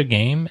watch a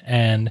game,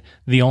 and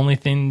the only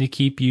thing to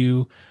keep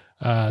you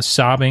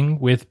sobbing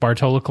with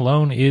Bartolo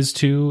Colon is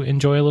to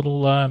enjoy a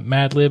little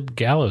Mad Lib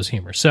gallows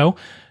humor. So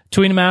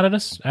tweet them out at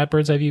us at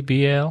Bird's Eye View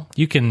BL.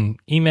 You can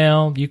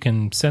email, you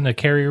can send a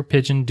carrier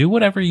pigeon, do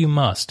whatever you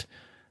must,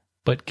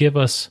 but give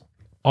us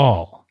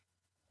all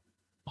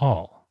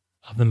all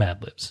of the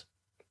Mad Libs.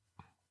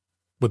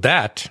 With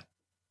that,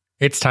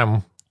 it's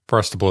time for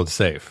us to blow the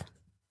save.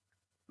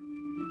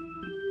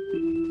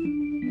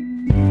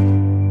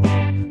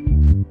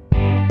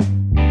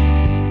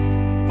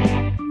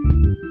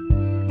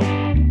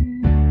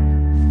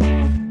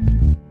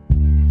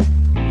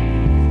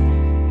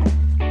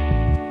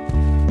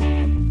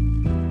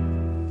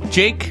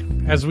 Jake,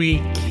 as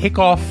we kick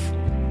off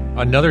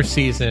another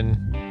season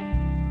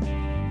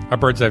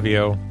of Bird's Eye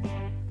View,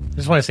 I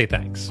just want to say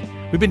thanks.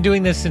 We've been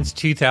doing this since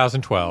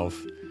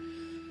 2012,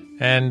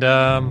 and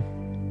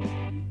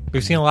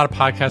we've seen a lot of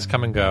podcasts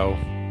come and go.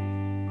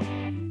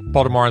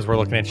 Baltimoreans, we're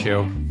looking at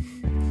you.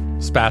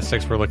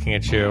 Spastics, we're looking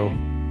at you.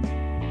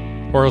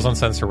 Orioles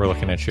Uncensored, we're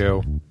looking at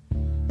you.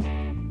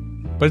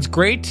 But it's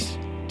great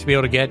to be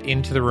able to get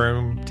into the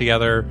room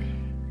together,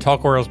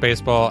 talk Orioles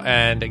baseball,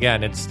 and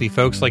again, it's the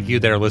folks like you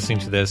that are listening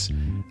to this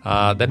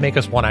that make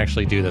us want to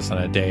actually do this on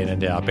a day in and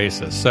day out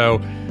basis.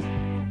 So,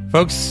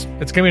 folks,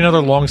 it's going to be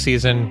another long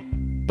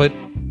season, but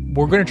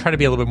we're going to try to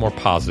be a little bit more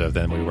positive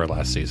than we were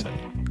last season.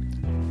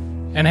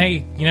 And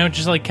hey,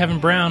 just like Kevin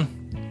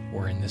Brown,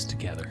 we're in this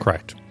together.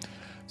 Correct.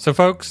 So,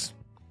 folks,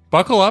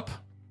 buckle up.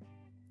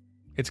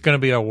 It's going to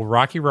be a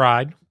rocky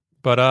ride,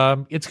 but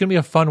it's going to be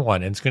a fun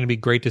one. And it's going to be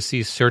great to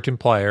see certain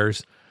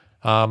players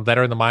that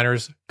are in the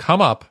minors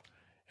come up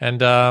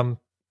and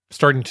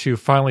starting to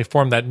finally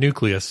form that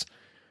nucleus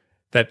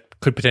that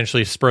could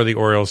potentially spur the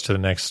Orioles to the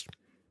next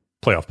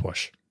playoff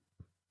push.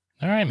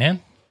 All right,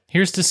 man.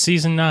 Here's to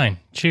season 9.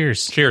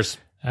 Cheers. Cheers.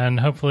 And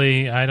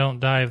hopefully I don't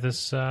die of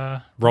this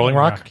Rolling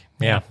Rock?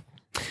 Yeah.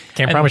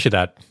 Can't promise you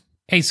that.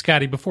 Hey,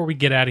 Scotty, before we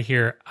get out of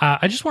here,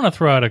 I just want to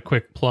throw out a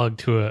quick plug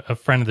to a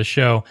friend of the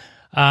show,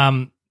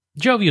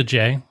 Jovial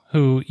J,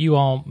 who you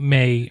all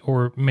may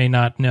or may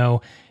not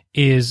know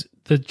is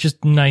the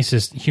just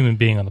nicest human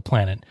being on the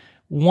planet.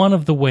 One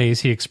of the ways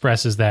he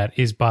expresses that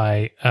is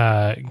by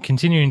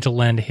continuing to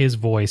lend his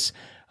voice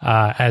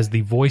as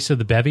the voice of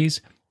the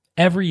Bevies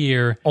every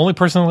year. Only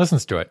person that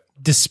listens to it.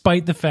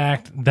 Despite the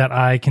fact that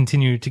I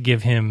continue to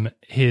give him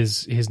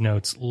his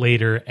notes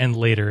later and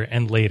later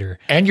and later.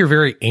 And you're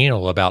very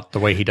anal about the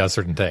way he does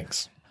certain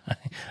things.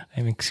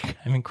 I'm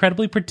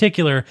incredibly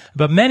particular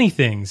about many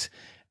things,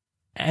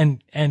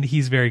 and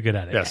he's very good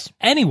at it. Yes.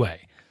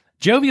 Anyway,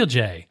 Jovial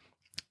J,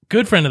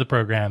 good friend of the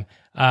program,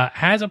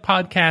 has a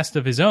podcast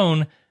of his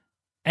own,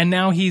 and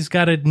now he's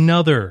got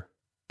another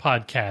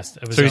podcast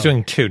of his own. So he's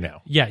doing 2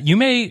 now. Yeah, you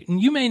may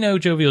know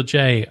Jovial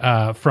J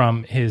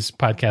from his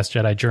podcast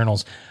Jedi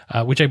Journals,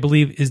 which I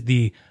believe is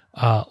the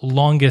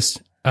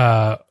longest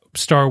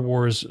Star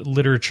Wars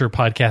literature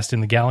podcast in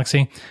the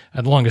galaxy,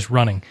 the longest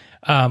running.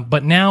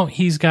 But now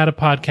he's got a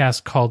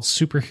podcast called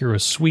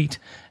Superhero Suite,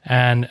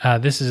 and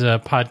this is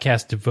a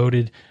podcast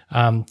devoted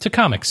to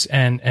comics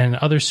and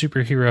other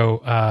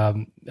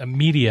superhero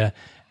media.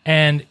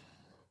 And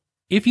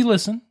if you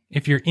listen,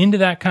 if you're into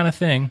that kind of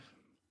thing,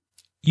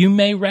 you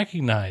may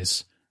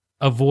recognize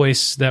a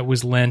voice that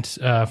was lent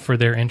for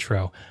their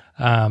intro.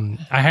 I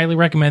highly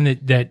recommend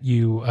that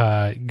you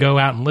go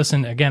out and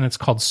listen. Again, it's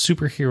called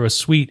Superhero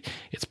Suite.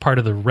 It's part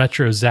of the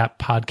Retro Zap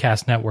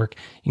Podcast Network.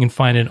 You can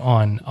find it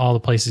on all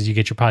the places you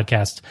get your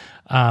podcasts.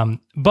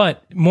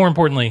 But more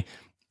importantly,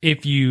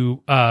 if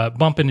you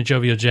bump into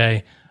Jovial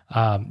J,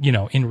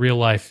 in real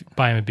life,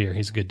 buy him a beer.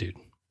 He's a good dude.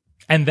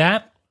 And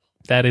that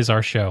is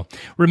our show.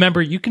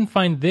 Remember, you can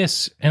find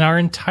this and our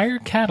entire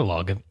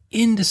catalog of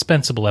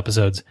indispensable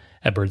episodes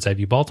at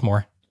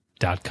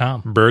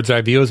birdseyeviewbaltimore.com. Bird's Eye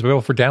View is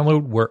available for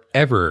download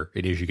wherever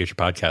it is you get your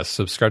podcasts.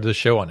 Subscribe to the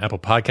show on Apple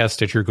Podcasts,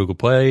 Stitcher, Google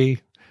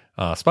Play,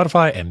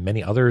 Spotify, and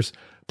many others.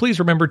 Please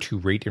remember to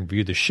rate and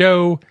review the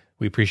show.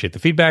 We appreciate the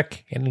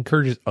feedback and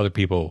encourage other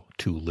people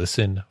to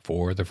listen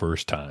for the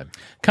first time.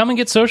 Come and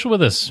get social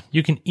with us.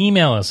 You can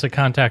email us at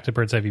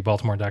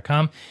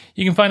contact@birdseyeviewbaltimore.com.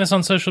 You can find us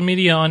on social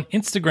media on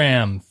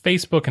Instagram,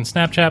 Facebook, and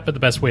Snapchat, but the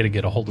best way to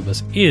get a hold of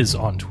us is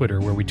on Twitter,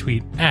 where we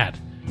tweet at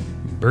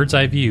Bird's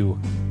Eye View,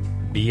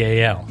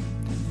 BAL.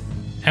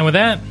 And with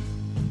that,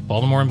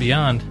 Baltimore and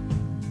beyond,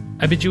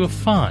 I bid you a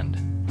fond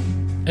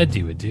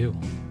adieu.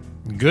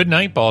 Good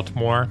night,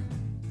 Baltimore.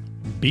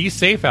 Be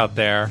safe out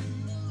there.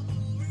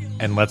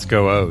 And let's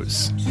go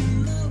O's.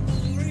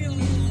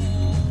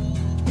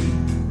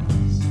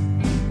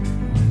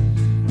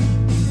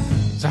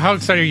 So how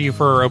excited are you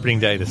for opening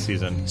day this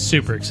season?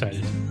 Super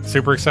excited.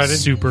 Super excited?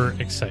 Super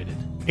excited.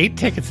 8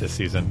 tickets this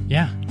season.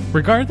 Yeah.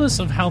 Regardless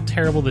of how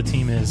terrible the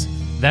team is,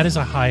 that is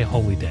a high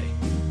holy day.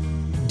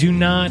 Do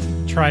not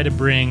try to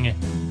bring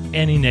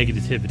any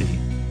negativity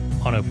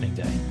on opening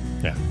day.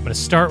 Yeah. I'm going to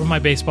start with my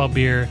baseball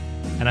beer,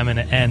 and I'm going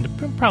to end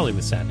probably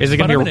with sadness. Is it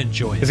going to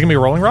enjoy it. Is it going to be a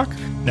Rolling Rock?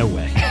 No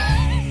way.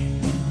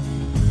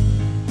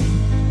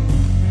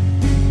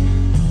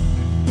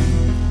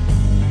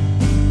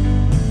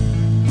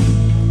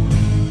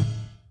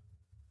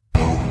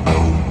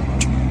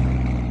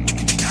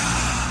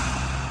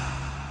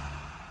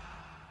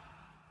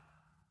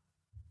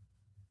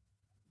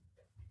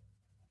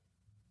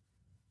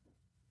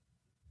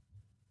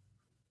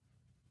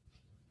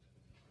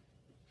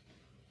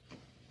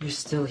 You're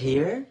still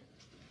here?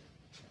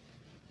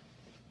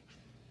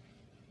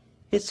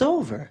 It's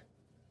over.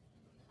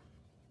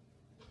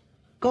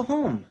 Go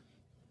home.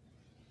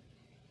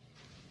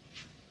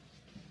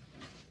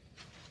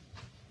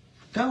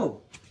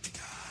 Go.